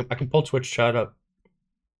 actually, I can pull Twitch chat up.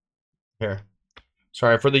 Here,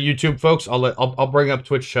 sorry for the YouTube folks. I'll bring up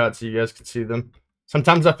Twitch chat so you guys can see them.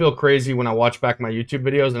 Sometimes I feel crazy when I watch back my YouTube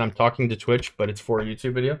videos and I'm talking to Twitch, but it's for a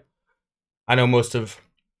YouTube video. I know most of.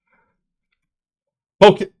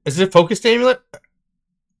 Is it focused amulet?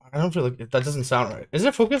 I don't feel like that doesn't sound right. Is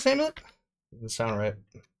it focused amulet? Doesn't sound right.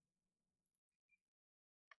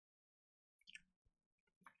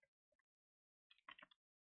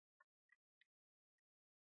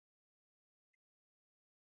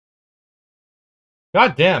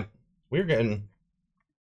 God damn, we're getting.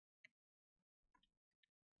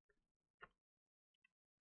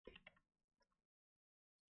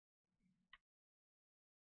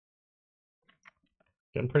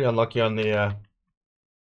 Getting pretty unlucky on the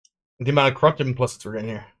amount of corrupted implicits we're getting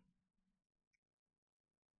here.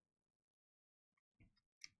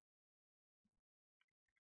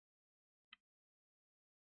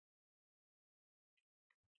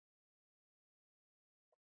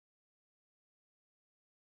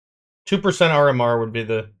 $2% RMR would be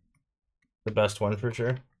the best one for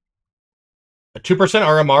sure. A 2%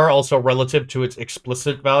 RMR, also relative to its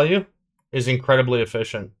explicit value, is incredibly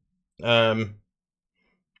efficient.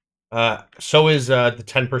 So is the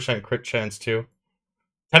 10% crit chance too.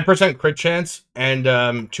 10% crit chance and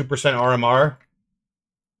 2% RMR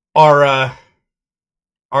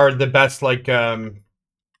are the best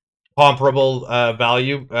comparable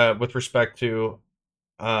value with respect to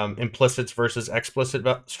implicits versus explicit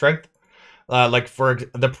strength. Like for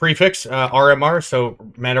the prefix RMR, so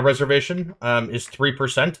mana reservation, is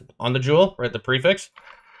 3% on the jewel, right? The prefix,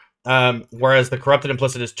 whereas the corrupted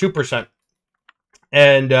implicit is 2%.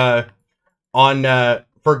 And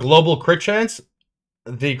for global crit chance,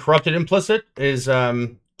 the corrupted implicit is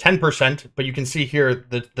 10%, but you can see here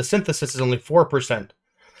the synthesis is only 4%,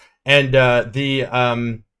 and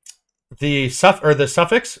the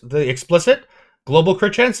suffix, the explicit global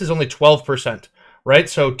crit chance is only 12%. Right,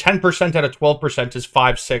 so 10% out of 12% is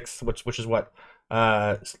 5/6, which is what,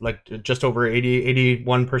 like just over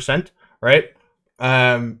 81%, right?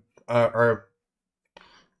 Or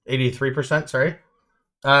 83%, sorry.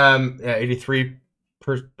 Yeah,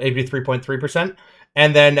 83.3%,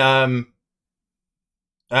 and then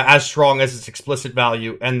as strong as its explicit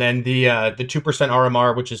value, and then the 2%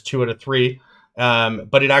 RMR, which is 2 out of 3.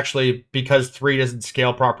 But it actually, because 3 doesn't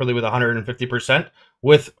scale properly with 150%,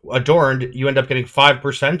 with Adorned, you end up getting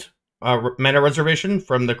 5% mana reservation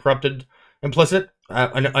from the corrupted implicit,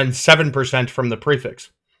 and 7% from the prefix.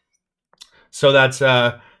 So that's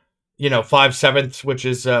 5/7, which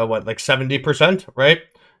is what, like 70%, right?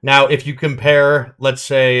 Now, if you compare, let's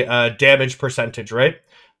say, damage percentage, right?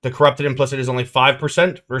 The corrupted implicit is only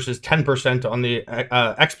 5% versus 10% on the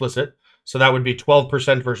explicit. So that would be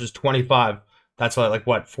 12% versus 25. That's like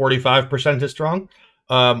what, 45% is strong?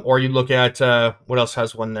 Or you look at what else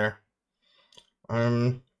has one there?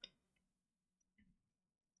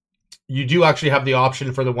 You do actually have the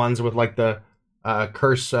option for the ones with like the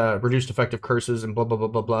curse, reduced effective curses and blah blah blah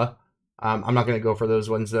blah blah. I'm not going to go for those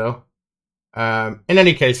ones though. In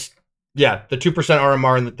any case, yeah, the 2%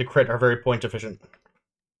 RMR and the crit are very point efficient.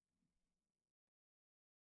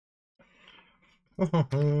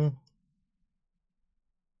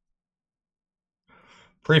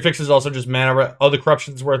 Prefix is also just mana. The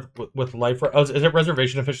corruption's worth with life. Oh, is it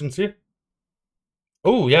reservation efficiency?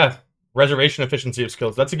 Oh yeah, reservation efficiency of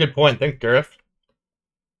skills. That's a good point. Thanks, Gareth.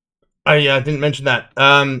 I didn't mention that.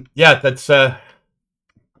 Yeah, that's oh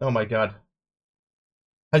my god.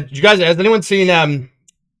 Has anyone seen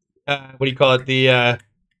what do you call it, the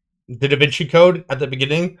Da Vinci Code at the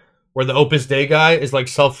beginning, where the Opus Dei guy is like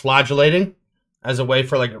self-flagellating as a way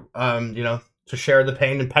for like to share the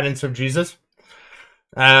pain and penance of Jesus.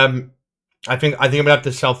 I think I'm gonna have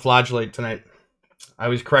to self-flagellate tonight. I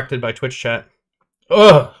was corrected by Twitch chat.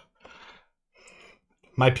 Ugh.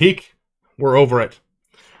 My peak. We're over it.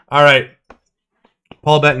 All right.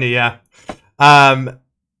 Paul Bettany, yeah.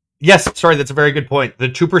 Yes, sorry, that's a very good point. The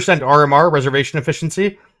 2% RMR, reservation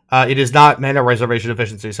efficiency, it is not mana reservation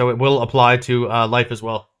efficiency, so it will apply to life as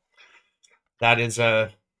well. That is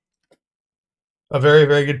a very,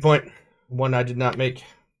 very good point. One I did not make.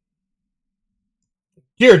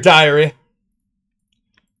 Dear Diary.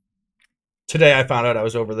 Today I found out I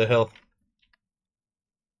was over the hill.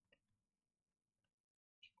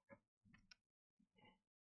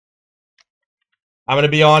 I'm going to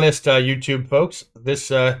be honest, YouTube folks.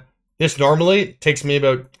 This normally takes me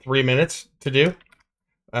about 3 minutes to do.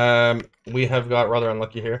 We have got rather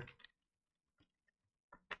unlucky here.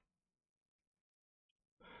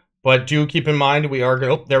 But do keep in mind, we are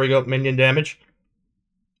going to... Oh, there we go, minion damage.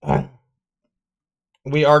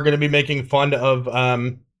 We are going to be making fun of...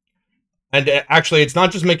 and actually, it's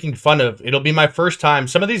not just making fun of. It'll be my first time.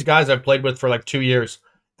 Some of these guys I've played with for like 2 years,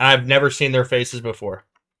 and I've never seen their faces before.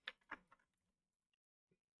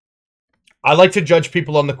 I like to judge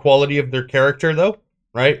people on the quality of their character, though,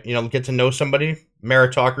 right? You know, get to know somebody,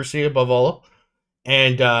 meritocracy above all.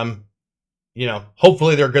 And, you know,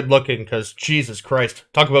 hopefully they're good looking, because Jesus Christ,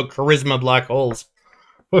 talk about charisma black holes.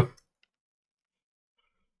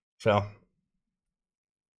 So...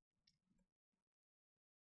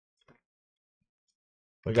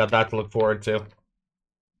 we got that to look forward to.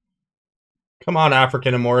 Come on,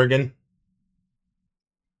 African and Morrigan.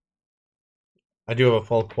 I do have a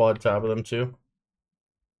full quad tab of them, too.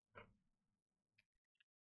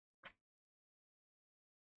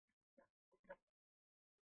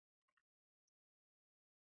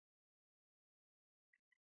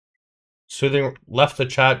 Soothing left the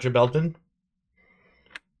chat, Belton.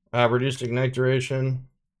 Reduced ignite duration.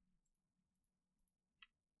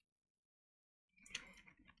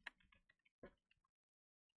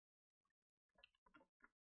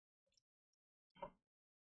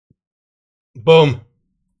 Boom.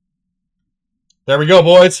 There we go,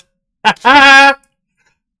 boys.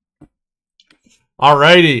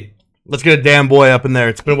 Alrighty. Let's get a damn boy up in there.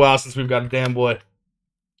 It's been a while since we've got a damn boy.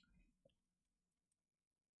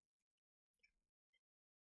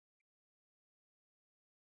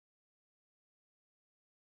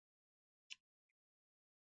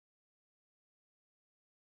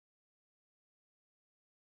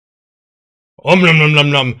 Nom nom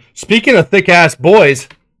nom nom. Speaking of thick-ass boys,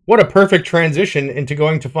 what a perfect transition into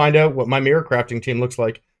going to find out what my mirror crafting team looks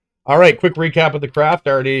like. All right, quick recap of the craft.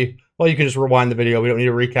 Well, you can just rewind the video. We don't need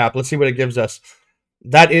a recap. Let's see what it gives us.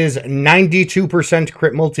 That is 92%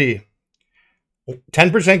 crit multi.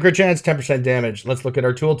 10% crit chance, 10% damage. Let's look at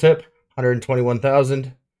our tooltip. 121,000.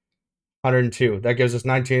 102. That gives us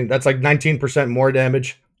 19. That's like 19% more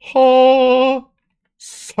damage. Oh,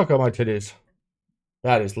 suck on my titties.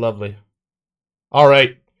 That is lovely. All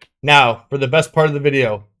right. Now, for the best part of the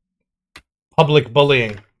video. Public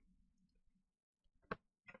bullying.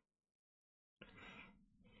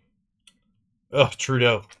 Ugh,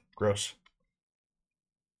 Trudeau. Gross.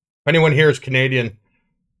 If anyone here is Canadian.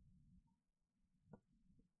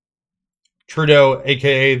 Trudeau,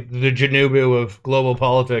 a.k.a. the Janubu of global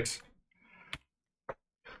politics.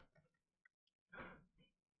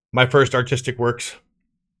 My first artistic works.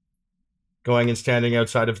 Going and standing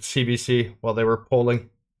outside of CBC while they were polling.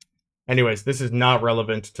 Anyways, this is not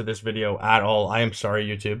relevant to this video at all. I am sorry,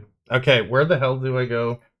 YouTube. Okay, where the hell do I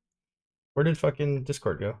go? Where did fucking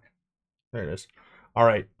Discord go? There it is. All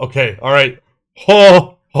right. Okay. All right.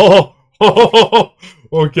 Oh, oh, oh,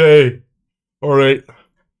 okay. All right.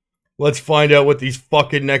 Let's find out what these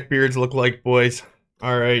fucking neckbeards look like, boys.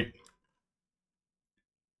 All right.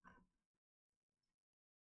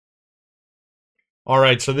 All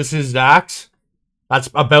right. So this is Zax. That's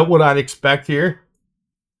about what I'd expect here.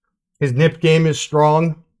 His nip game is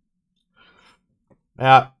strong.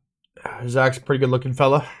 Yeah. Zach's a pretty good looking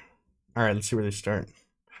fella. All right. Let's see where they start.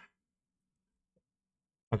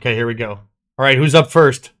 Okay, here we go. All right, who's up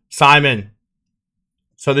first? Simon.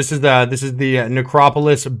 So this is the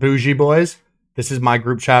Necropolis bougie boys. This is my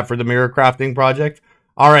group chat for the mirror crafting project.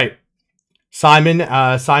 All right, Simon.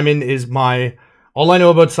 Simon is my. All I know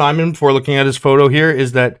about Simon before looking at his photo here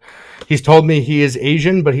is that he's told me he is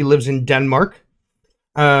Asian, but he lives in Denmark.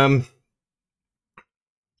 And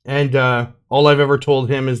all I've ever told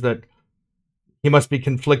him is that he must be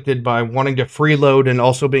conflicted by wanting to freeload and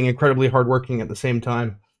also being incredibly hardworking at the same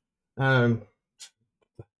time. The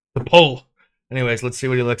poll. Anyways, let's see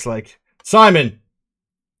what he looks like. Simon.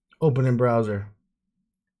 Open in browser.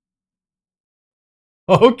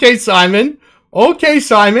 Okay, Simon. Okay,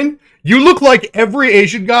 Simon. You look like every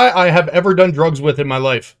Asian guy I have ever done drugs with in my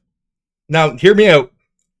life. Now, hear me out.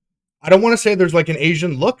 I don't want to say there's like an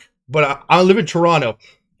Asian look, but I live in Toronto,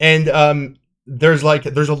 and there's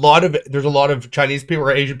a lot of Chinese people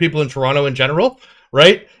or Asian people in Toronto in general,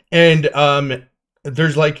 right? And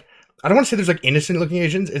there's like, I don't want to say there's like innocent looking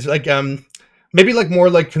Asians. It's like maybe like more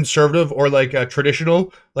like conservative or like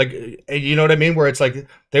traditional, like, you know what I mean, where it's like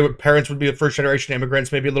parents would be the first generation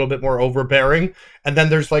immigrants, maybe a little bit more overbearing, and then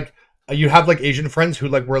there's like you have like Asian friends who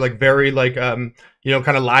like were like very like you know,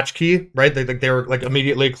 kind of latchkey, right? They were like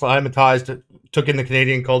immediately acclimatized, took in the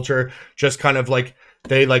Canadian culture, just kind of like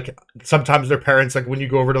they like sometimes their parents, like when you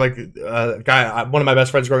go over to like guy, one of my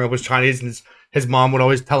best friends growing up was Chinese, and his mom would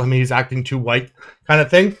always tell him he's acting too white, kind of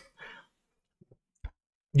thing.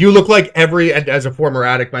 You look like as a former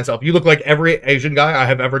addict myself, you look like every Asian guy I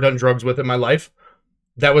have ever done drugs with in my life.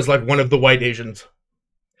 That was like one of the white Asians.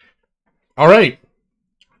 All right.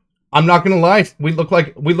 I'm not gonna lie. We look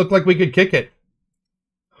like we could kick it.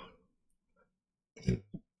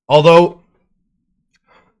 Although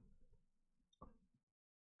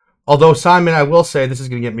Simon, I will say this is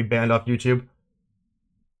gonna get me banned off YouTube.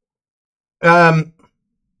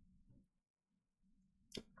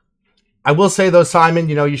 I will say though, Simon,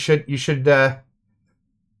 you know, you should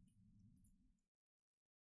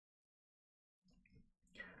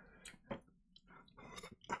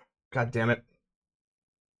God damn it.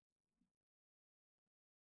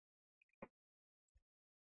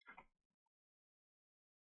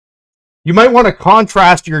 You might want to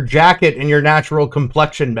contrast your jacket and your natural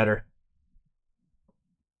complexion better.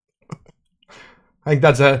 I think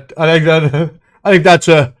that's a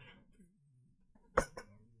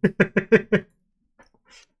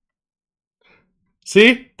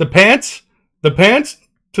See? The pants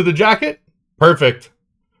to the jacket? Perfect.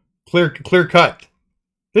 Clear cut.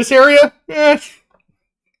 This area? Eh.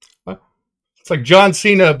 It's like John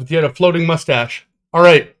Cena, but he had a floating mustache. All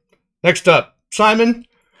right. Next up. Simon,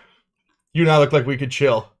 you now look like we could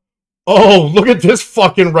chill. Oh, look at this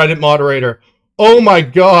fucking Reddit moderator. Oh my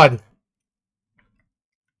god.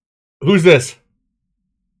 Who's this?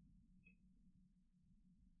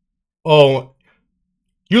 Oh,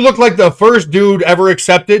 you look like the first dude ever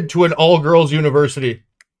accepted to an all-girls university.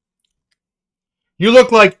 You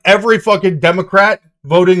look like every fucking Democrat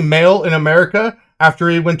voting male in America after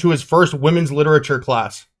he went to his first women's literature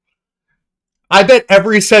class. I bet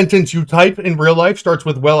every sentence you type in real life starts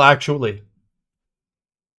with "well, actually."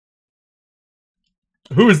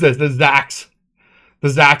 Who is this? The Zax. The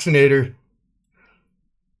Zaxinator.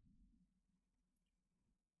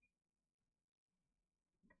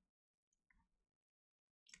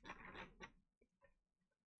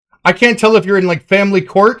 I can't tell if you're in like family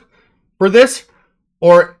court for this,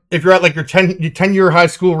 or if you're at like your 10-year high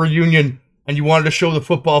school reunion and you wanted to show the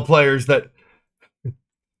football players that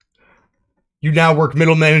you now work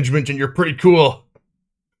middle management and you're pretty cool.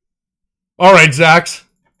 All right, Zax.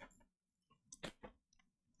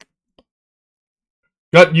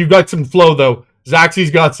 You got some flow though.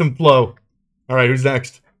 Zaxy's got some flow. All right, who's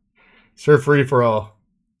next? Sir Free for All.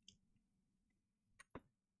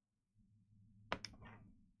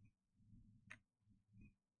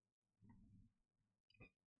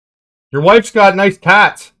 Your wife's got nice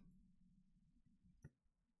cats.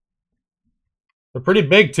 They're pretty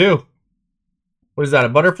big too. What is that, a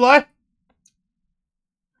butterfly?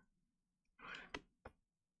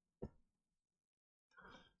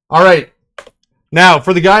 All right. Now,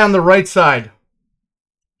 for the guy on the right side.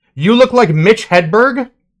 You look like Mitch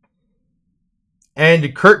Hedberg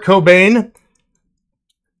and Kurt Cobain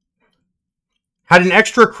had an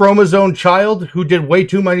extra chromosome child who did way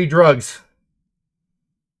too many drugs.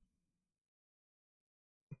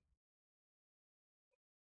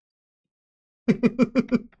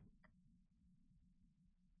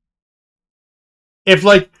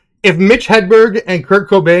 If Mitch Hedberg and Kurt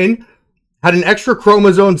Cobain had an extra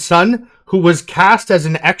chromosome son who was cast as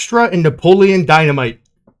an extra in Napoleon Dynamite.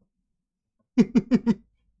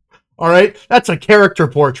 All right, that's a character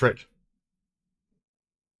portrait.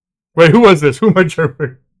 Wait, who was this? Who am I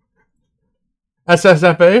chirping?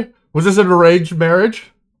 SSFA? Was this an arranged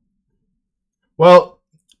marriage? Well,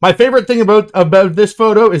 my favorite thing about this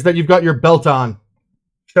photo is that you've got your belt on.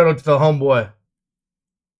 Shout out to the homeboy.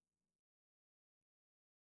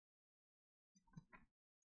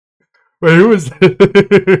 Wait, who is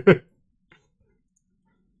this?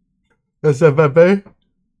 SFFA?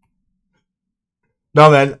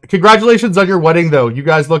 No, man. Congratulations on your wedding, though. You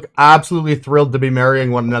guys look absolutely thrilled to be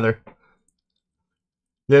marrying one another.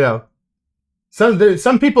 You know,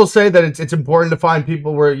 some people say that it's important to find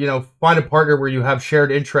people where, you know, find a partner where you have shared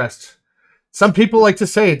interests. Some people like to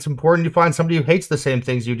say it's important to find somebody who hates the same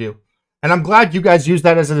things you do. And I'm glad you guys use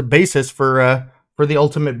that as a basis for the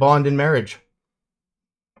ultimate bond in marriage.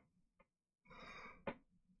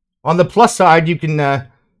 On the plus side, you can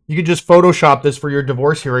just Photoshop this for your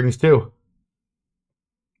divorce hearings too.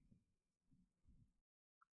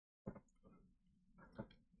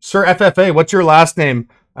 Sir FFA, what's your last name?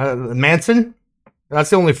 Manson? That's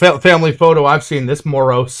the only family photo I've seen this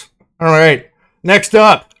morose. All right, next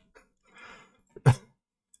up.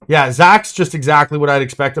 Yeah, Zach's just exactly what I'd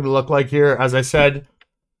expect him to look like here. As I said,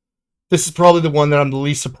 this is probably the one that I'm the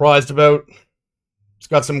least surprised about. It's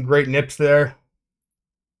got some great nips there.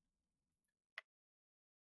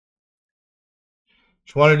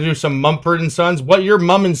 Just wanted to do some Mumford and Sons. What your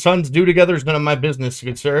mum and sons do together is none of my business,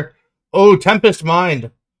 good sir. Oh, Tempest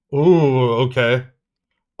Mind. Ooh, okay.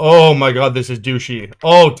 Oh my god, this is douchey.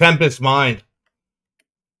 Oh, Tempest Mind.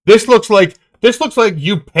 This looks like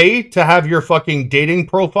you pay to have your fucking dating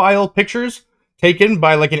profile pictures taken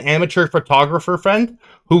by like an amateur photographer friend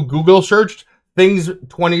who Google searched things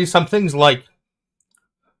 20-somethings like,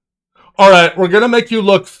 alright, we're gonna make you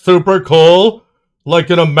look super cool, like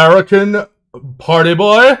an American party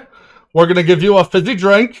boy. We're gonna give you a fizzy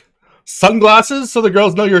drink, sunglasses so the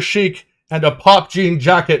girls know you're chic, and a pop jean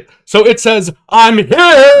jacket so it says, I'm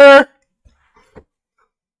here!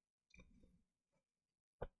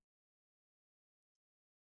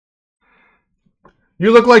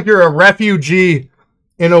 You look like you're a refugee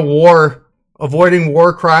in a war, avoiding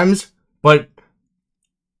war crimes, but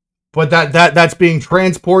that's being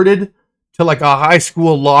transported to like a high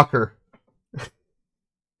school locker.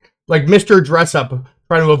 Like Mr. Dress Up,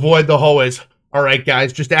 trying to avoid the hallways. All right,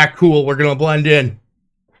 guys, just act cool. We're going to blend in.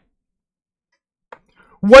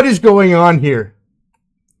 What is going on here?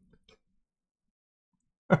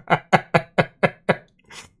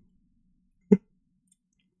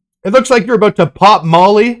 It looks like you're about to pop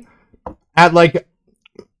Molly at like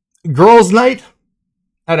girls' night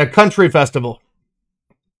at a country festival.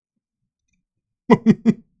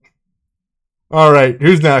 All right,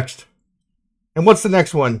 who's next? And what's the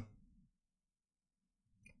next one?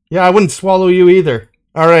 Yeah, I wouldn't swallow you either.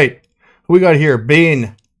 All right, who we got here?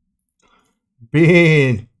 Bean.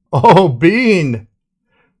 Bean. Oh, Bean.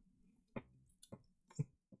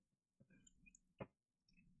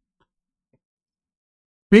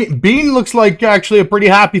 Bean looks like actually a pretty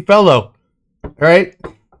happy fellow. All right.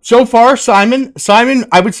 So far, Simon,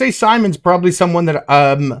 I would say Simon's probably someone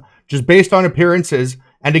that, just based on appearances,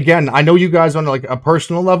 and again, I know you guys on like a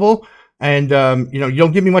personal level, and, you know, you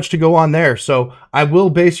don't give me much to go on there, so I will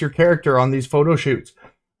base your character on these photo shoots.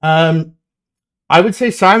 I would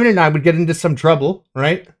say Simon and I would get into some trouble,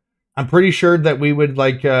 right? I'm pretty sure that we would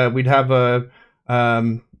like, we'd have a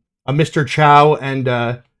Mr. Chow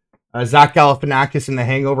and, Zach Galifianakis in the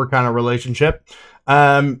Hangover kind of relationship.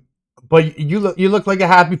 But you look like a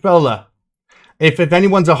happy fella. If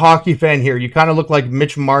anyone's a hockey fan here, you kind of look like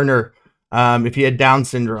Mitch Marner if he had Down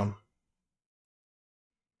syndrome.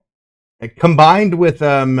 Combined with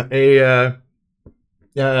what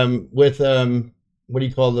do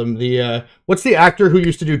you call them? What's the actor who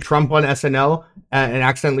used to do Trump on SNL and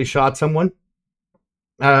accidentally shot someone?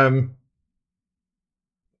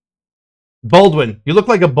 Baldwin. You look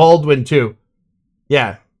like a Baldwin too.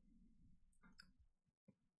 Yeah.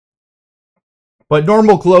 But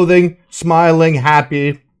normal clothing, smiling,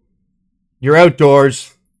 happy. You're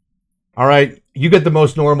outdoors. All right. You get the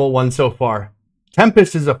most normal one so far.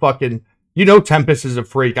 Tempest is a fucking... You know Tempest is a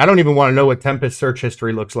freak. I don't even want to know what Tempest search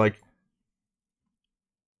history looks like.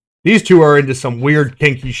 These two are into some weird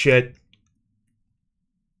kinky shit.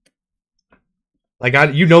 Like,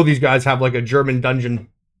 you know these guys have like a German dungeon.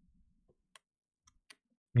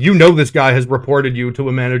 You know this guy has reported you to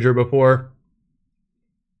a manager before.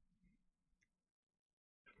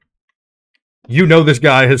 You know this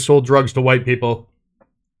guy has sold drugs to white people.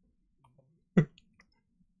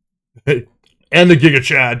 And the Giga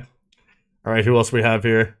Chad. All right, who else we have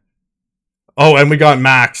here? Oh, and we got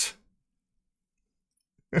Max.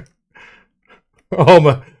 Oh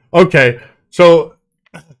my. Okay, so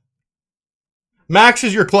Max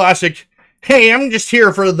is your classic. Hey, I'm just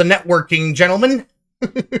here for the networking, gentlemen.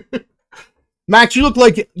 Max, you look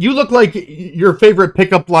like your favorite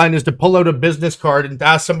pickup line is to pull out a business card and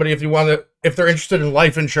ask somebody if they're interested in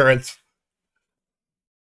life insurance.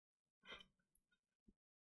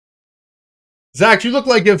 Zach, you look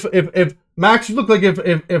like if Max, you look like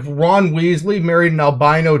if Ron Weasley married an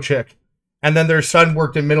albino chick, and then their son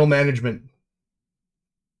worked in middle management.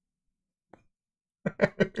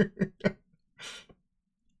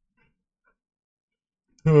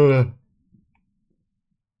 Uh,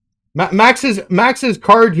 Max's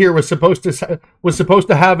card here was supposed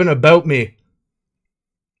to have an about me.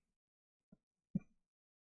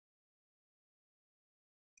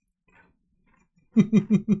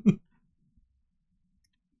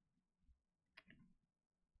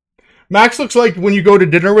 Max looks like when you go to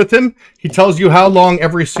dinner with him, he tells you how long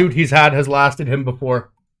every suit he's had has lasted him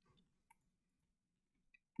before.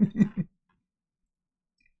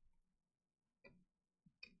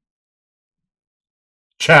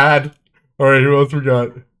 Chad. All right, who else we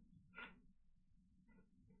got?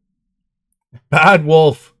 Bad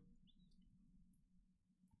Wolf.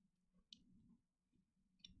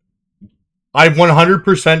 I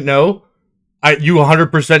 100% know. You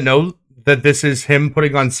 100% know that this is him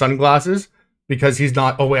putting on sunglasses because he's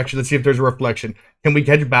not. Oh, wait, actually, let's see if there's a reflection. Can we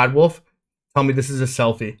catch Bad Wolf? Tell me this is a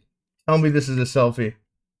selfie. Tell me this is a selfie.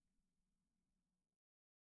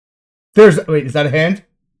 Wait, is that a hand?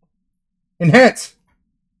 Enhance.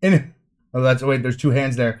 Wait, there's two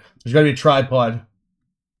hands there. There's gotta be a tripod.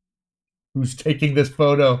 Who's taking this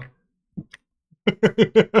photo?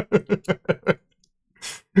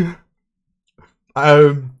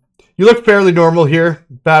 You look fairly normal here,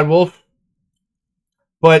 Bad Wolf.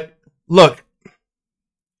 But look,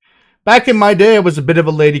 back in my day, I was a bit of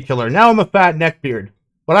a lady killer. Now I'm a fat neckbeard.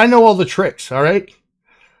 But I know all the tricks, all right?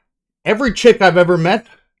 Every chick I've ever met,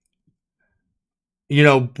 you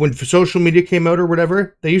know, when social media came out or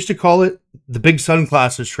whatever, they used to call it the big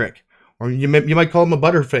sunglasses trick. Or you might call them a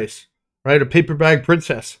butterface, right? A paper bag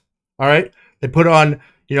princess, all right? They put on,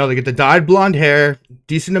 you know, they get the dyed blonde hair,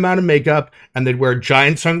 decent amount of makeup, and they'd wear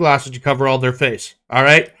giant sunglasses to cover all their face, all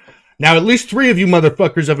right? Now, at least 3 of you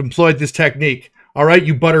motherfuckers have employed this technique, all right,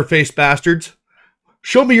 you butterface bastards?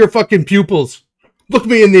 Show me your fucking pupils. Look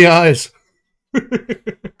me in the eyes.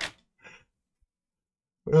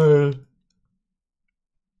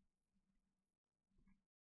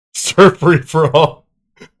 Surf free for all.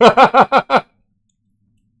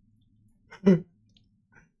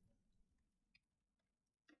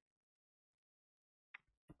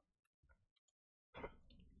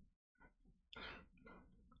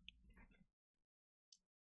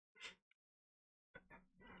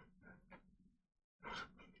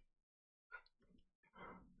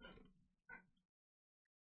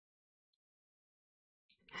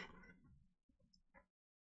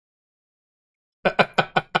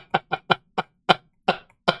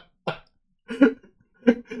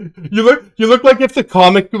 You look like if the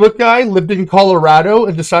comic book guy lived in Colorado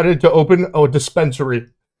and decided to open a dispensary.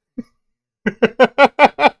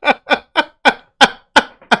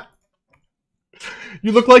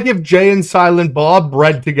 You look like if Jay and Silent Bob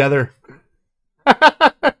bred together.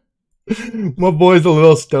 My boy's a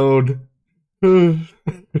little stoned.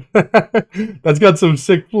 That's got some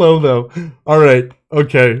sick flow though. All right,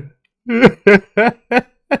 okay.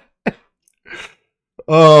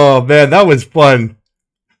 Oh man, that was fun.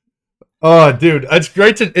 Oh, dude, it's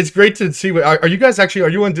great to see. Are you guys actually? Are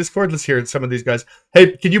you on Discord? Let's hear some of these guys.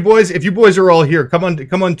 Hey, can you boys? If you boys are all here, come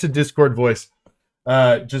on to Discord voice.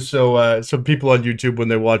 Just so some people on YouTube when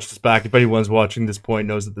they watch this back, if anyone's watching this point,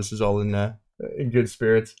 knows that this is all in good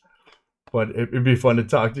spirits. But it'd be fun to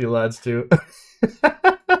talk to you lads too.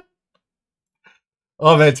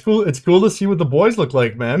 Oh man, it's cool. It's cool to see what the boys look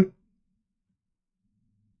like, man.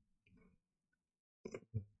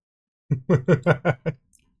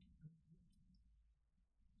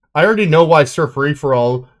 I already know why Surf Free for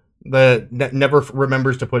All never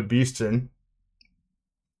remembers to put beasts in.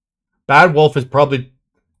 Bad Wolf is probably.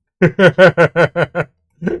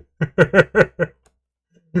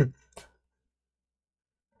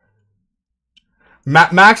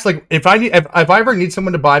 Max, like if I ever need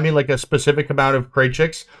someone to buy me like a specific amount of Cray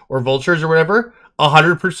Chicks or Vultures or whatever,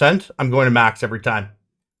 100%, I'm going to Max every time.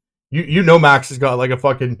 You know Max has got like a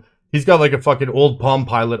fucking old Palm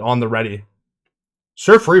Pilot on the ready.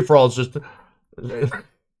 Surf Free for All is just a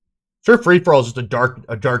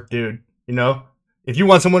dark dude, you know? If you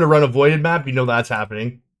want someone to run a voided map, you know that's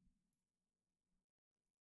happening.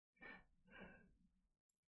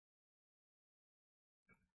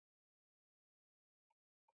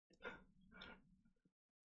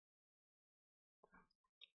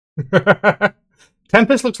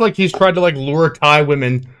 Tempest looks like he's tried to like lure Thai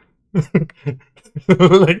women to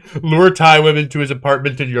his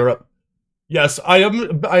apartment in Europe. Yes, I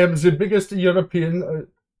am the biggest European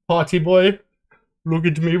party boy. Look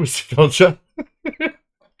at me with culture.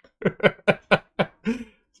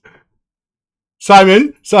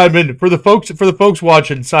 Simon, for the folks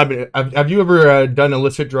watching, Simon, have you ever done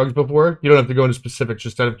illicit drugs before? You don't have to go into specifics,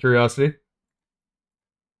 just out of curiosity.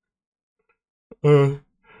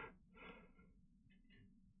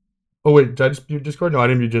 Oh wait, did I just mute Discord? No, I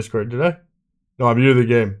didn't mute Discord, did I? No, I muted the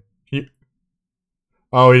game.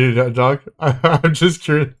 Oh, he did, dog. I'm just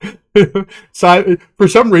curious. For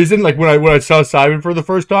some reason, like when I saw Simon for the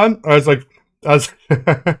first time, I was like,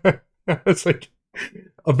 it's like,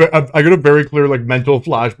 I got a very clear like mental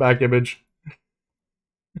flashback image.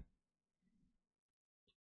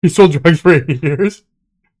 He sold drugs for 8 years.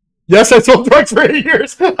 Yes, I sold drugs for 8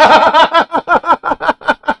 years.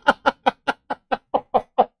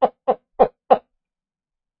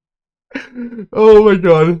 Oh my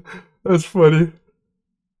god, that's funny.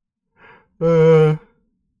 Uh,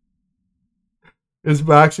 is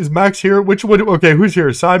Max here? Which one? Okay, who's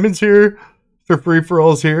here? Simon's here. For free for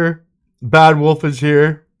all's here. Bad Wolf is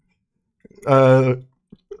here. Who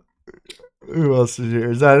else is here?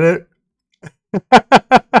 Is that it?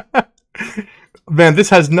 Man, this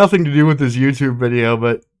has nothing to do with this YouTube video,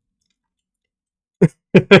 but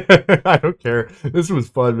I don't care. This was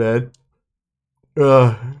fun, man.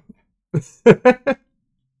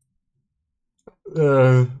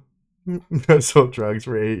 I sold drugs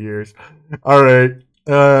for 8 years. All right.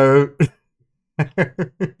 Well,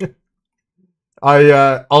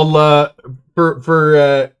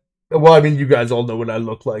 I mean, you guys all know what I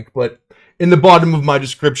look like, but in the bottom of my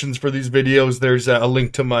descriptions for these videos, there's a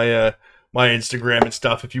link to my my Instagram and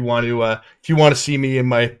stuff if you want to see me in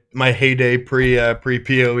my heyday pre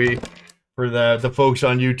PoE for the folks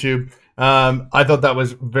on YouTube. I thought that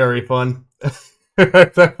was very fun. I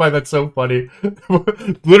find that so funny.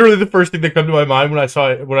 Literally, the first thing that came to my mind when I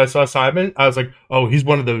saw Simon, I was like, "Oh, he's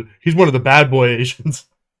one of the bad boy Asians."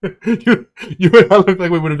 you and I look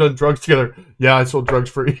like we would have done drugs together. Yeah, I sold drugs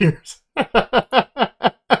for years.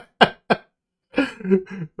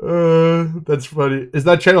 That's funny. Is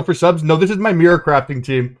that channel for subs? No, this is my mirror crafting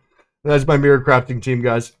team. That's my mirror crafting team,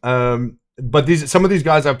 guys. But some of these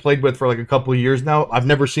guys I've played with for like a couple of years now. I've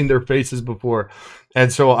never seen their faces before,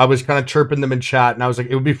 and so I was kind of chirping them in chat, and I was like,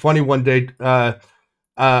 it would be funny one day.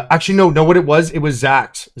 Actually, no, what it was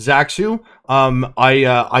Zaxu.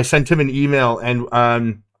 I sent him an email,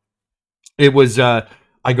 and it was I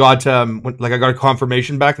got a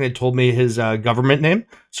confirmation back, and it told me his government name.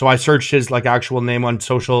 So I searched his like actual name on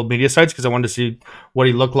social media sites because I wanted to see what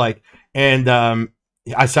he looked like, and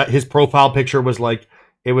I saw his profile picture was like.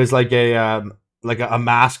 It was like a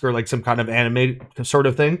mask or like some kind of animated sort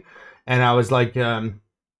of thing, and I was like, you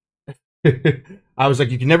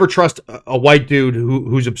can never trust a white dude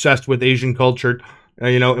who's obsessed with Asian culture,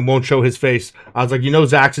 and won't show his face. I was like,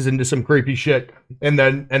 Zax is into some creepy shit, and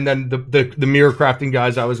then the mirror crafting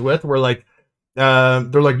guys I was with were like, they're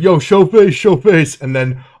like, yo, show face, and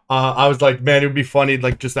then I was like, man, it would be funny,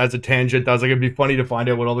 like just as a tangent, I was like, it'd be funny to find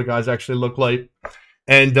out what all the guys actually look like,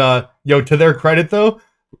 and to their credit though.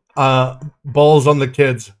 Balls on the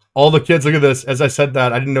kids. All the kids, look at this. As I said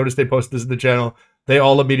that, I didn't notice they posted this in the channel. They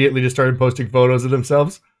all immediately just started posting photos of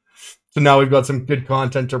themselves. So now we've got some good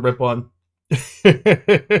content to rip on.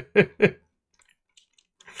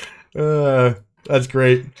 That's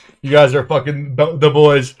great. You guys are fucking the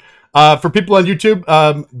boys. For people on YouTube,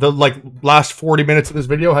 the last 40 minutes of this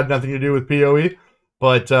video had nothing to do with PoE,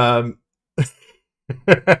 but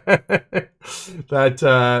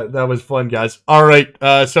that was fun, guys. All right,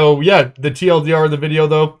 so yeah, the TLDR of the video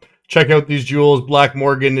though. Check out these jewels. Black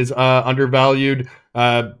Morgan is undervalued.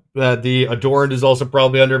 The Adorned is also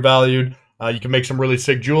probably undervalued. You can make some really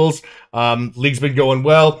sick jewels. League's been going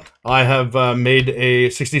well. I have made a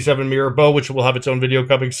 67 mirror bow, which will have its own video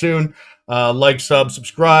coming soon. Like,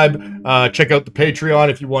 subscribe. Check out the Patreon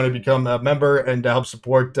if you want to become a member and help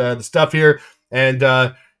support the stuff here. And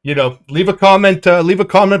leave a comment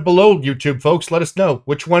below, YouTube folks. Let us know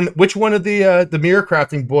which one of the mirror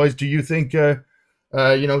crafting boys do you think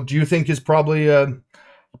do you think is probably a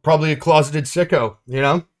closeted sicko?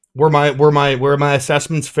 Were my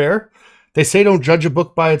assessments fair? They say don't judge a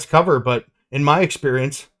book by its cover, but in my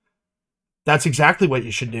experience, that's exactly what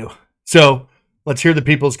you should do. So let's hear the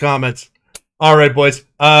people's comments. All right, boys.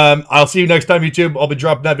 I'll see you next time, YouTube. I'll be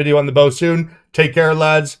dropping that video on the bow soon. Take care,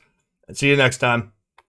 lads, and see you next time.